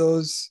was one of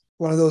those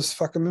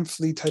fuck 'em and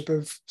flee type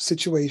of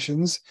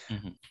situations.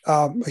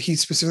 He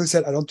specifically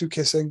said, I don't do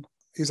kissing.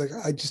 He's like,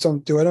 I just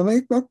don't do it. I'm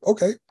like, oh,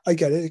 okay, I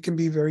get it. It can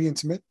be very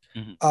intimate.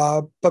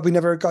 But we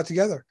never got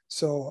together.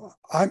 So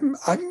I'm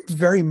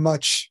very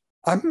much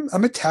I'm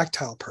a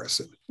tactile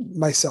person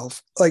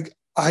myself. Like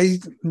I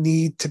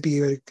need to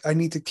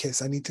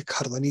kiss, I need to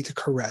cuddle, I need to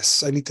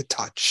caress, I need to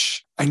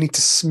touch, I need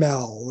to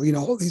smell.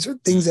 These are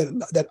things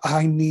that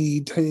I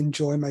need to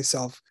enjoy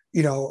myself.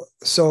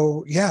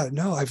 So yeah,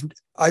 no,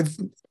 I've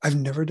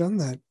never done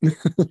that.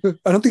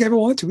 I don't think I ever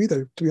want to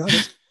either, to be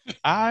honest.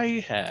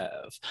 I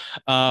have.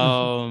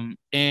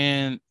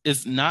 And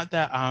it's not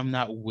that I'm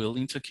not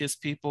willing to kiss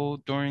people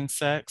during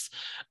sex.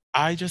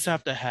 I just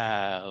have to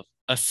have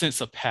a sense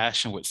of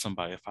passion with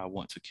somebody if I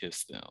want to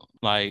kiss them.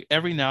 Like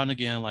every now and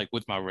again, like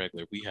with my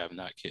regular, we have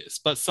not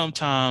kissed. But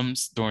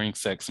sometimes during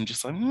sex, I'm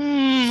just like,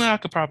 I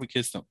could probably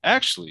kiss them.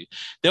 Actually,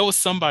 there was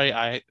somebody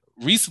I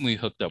recently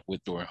hooked up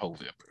with during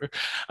November.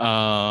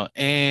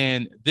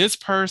 And this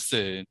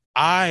person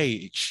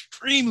I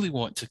extremely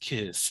want to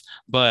kiss,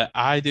 but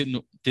I did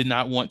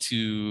not want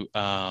to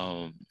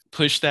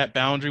push that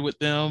boundary with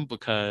them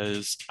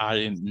because I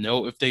didn't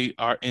know if they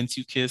are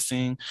into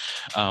kissing.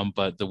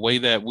 But the way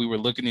that we were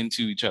looking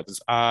into each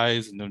other's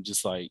eyes, and I'm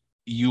just like,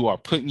 you are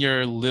putting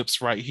your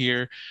lips right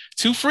here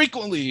too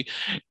frequently.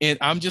 And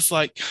I'm just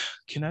like,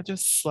 can I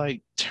just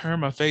like turn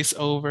my face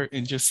over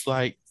and just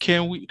like,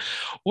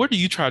 what are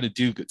you trying to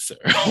do, good sir?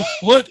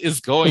 What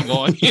is going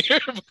on here?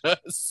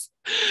 Because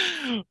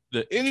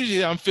the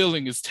energy I'm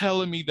feeling is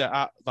telling me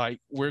that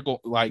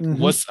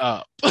what's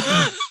up?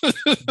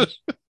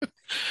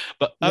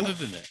 But other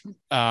than that,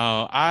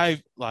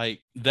 I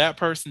like that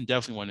person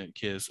definitely wanted to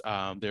kiss.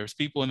 There's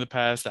people in the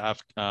past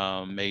that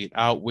I've made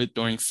out with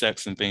during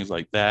sex and things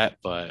like that,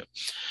 but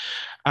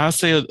I'll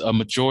say a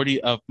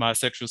majority of my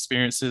sexual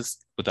experiences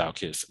without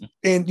kissing.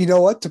 And you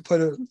know what? To put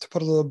a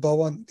little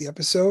bow on the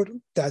episode,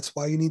 that's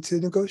why you need to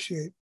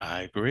negotiate.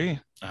 I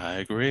agree.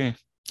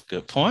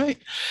 Good point.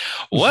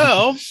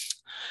 Well,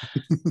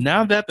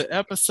 now that the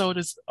episode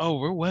is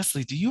over,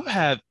 Wesley, do you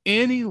have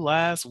any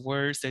last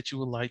words that you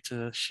would like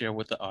to share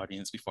with the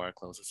audience before I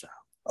close this out?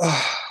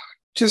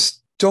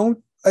 Just don't.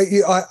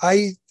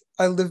 I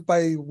live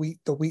by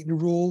the Wheaton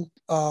rule,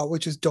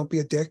 which is don't be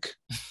a dick.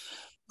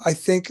 I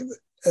think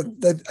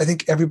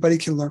everybody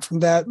can learn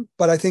from that,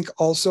 but I think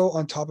also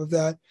on top of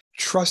that,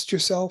 trust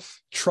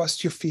yourself,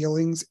 trust your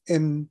feelings,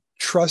 and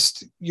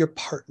trust your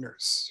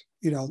partners.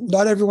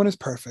 Not everyone is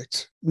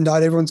perfect.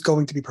 Not everyone's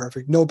going to be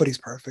perfect. Nobody's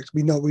perfect.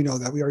 We know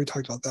that. We already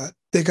talked about that.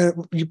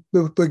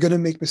 We're gonna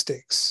make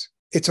mistakes.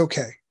 It's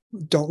okay.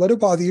 Don't let it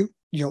bother you.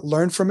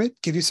 Learn from it.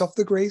 Give yourself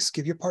the grace.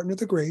 Give your partner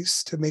the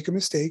grace to make a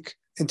mistake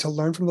and to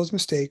learn from those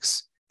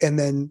mistakes and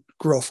then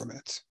grow from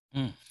it.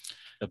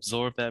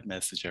 Absorb that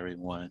message,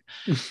 everyone.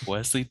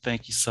 Wesley,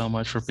 thank you so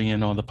much for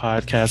being on the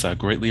podcast. I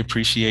greatly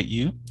appreciate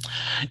you.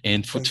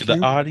 And to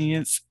the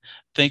audience,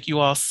 thank you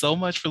all so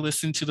much for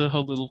listening to the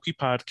Soliloquy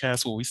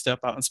podcast, where we step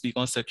out and speak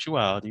on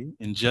sexuality.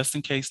 And just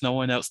in case no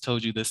one else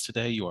told you this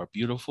today, you are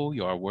beautiful,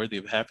 you are worthy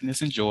of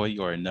happiness and joy,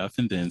 you are enough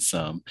and then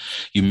some.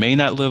 You may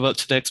not live up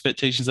to the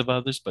expectations of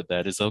others, but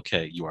that is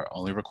okay. You are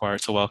only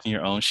required to walk in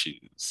your own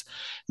shoes.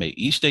 May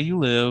each day you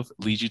live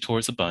lead you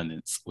towards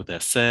abundance. With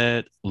that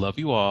said, love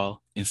you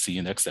all and see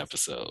you next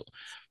episode.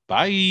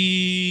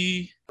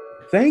 Bye.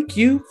 Thank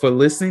you for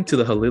listening to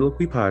the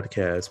Soliloquy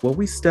podcast, where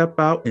we step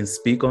out and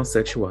speak on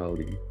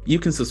sexuality. You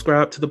can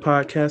subscribe to the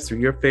podcast through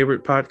your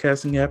favorite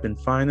podcasting app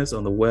and find us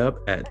on the web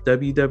at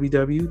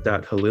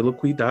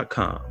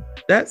www.soliloquy.com.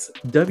 That's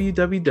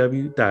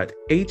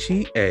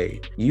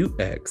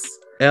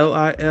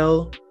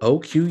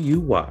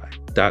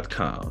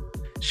www.heauxliloquy.com.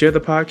 Share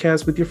the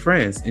podcast with your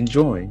friends and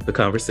join the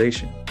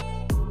conversation.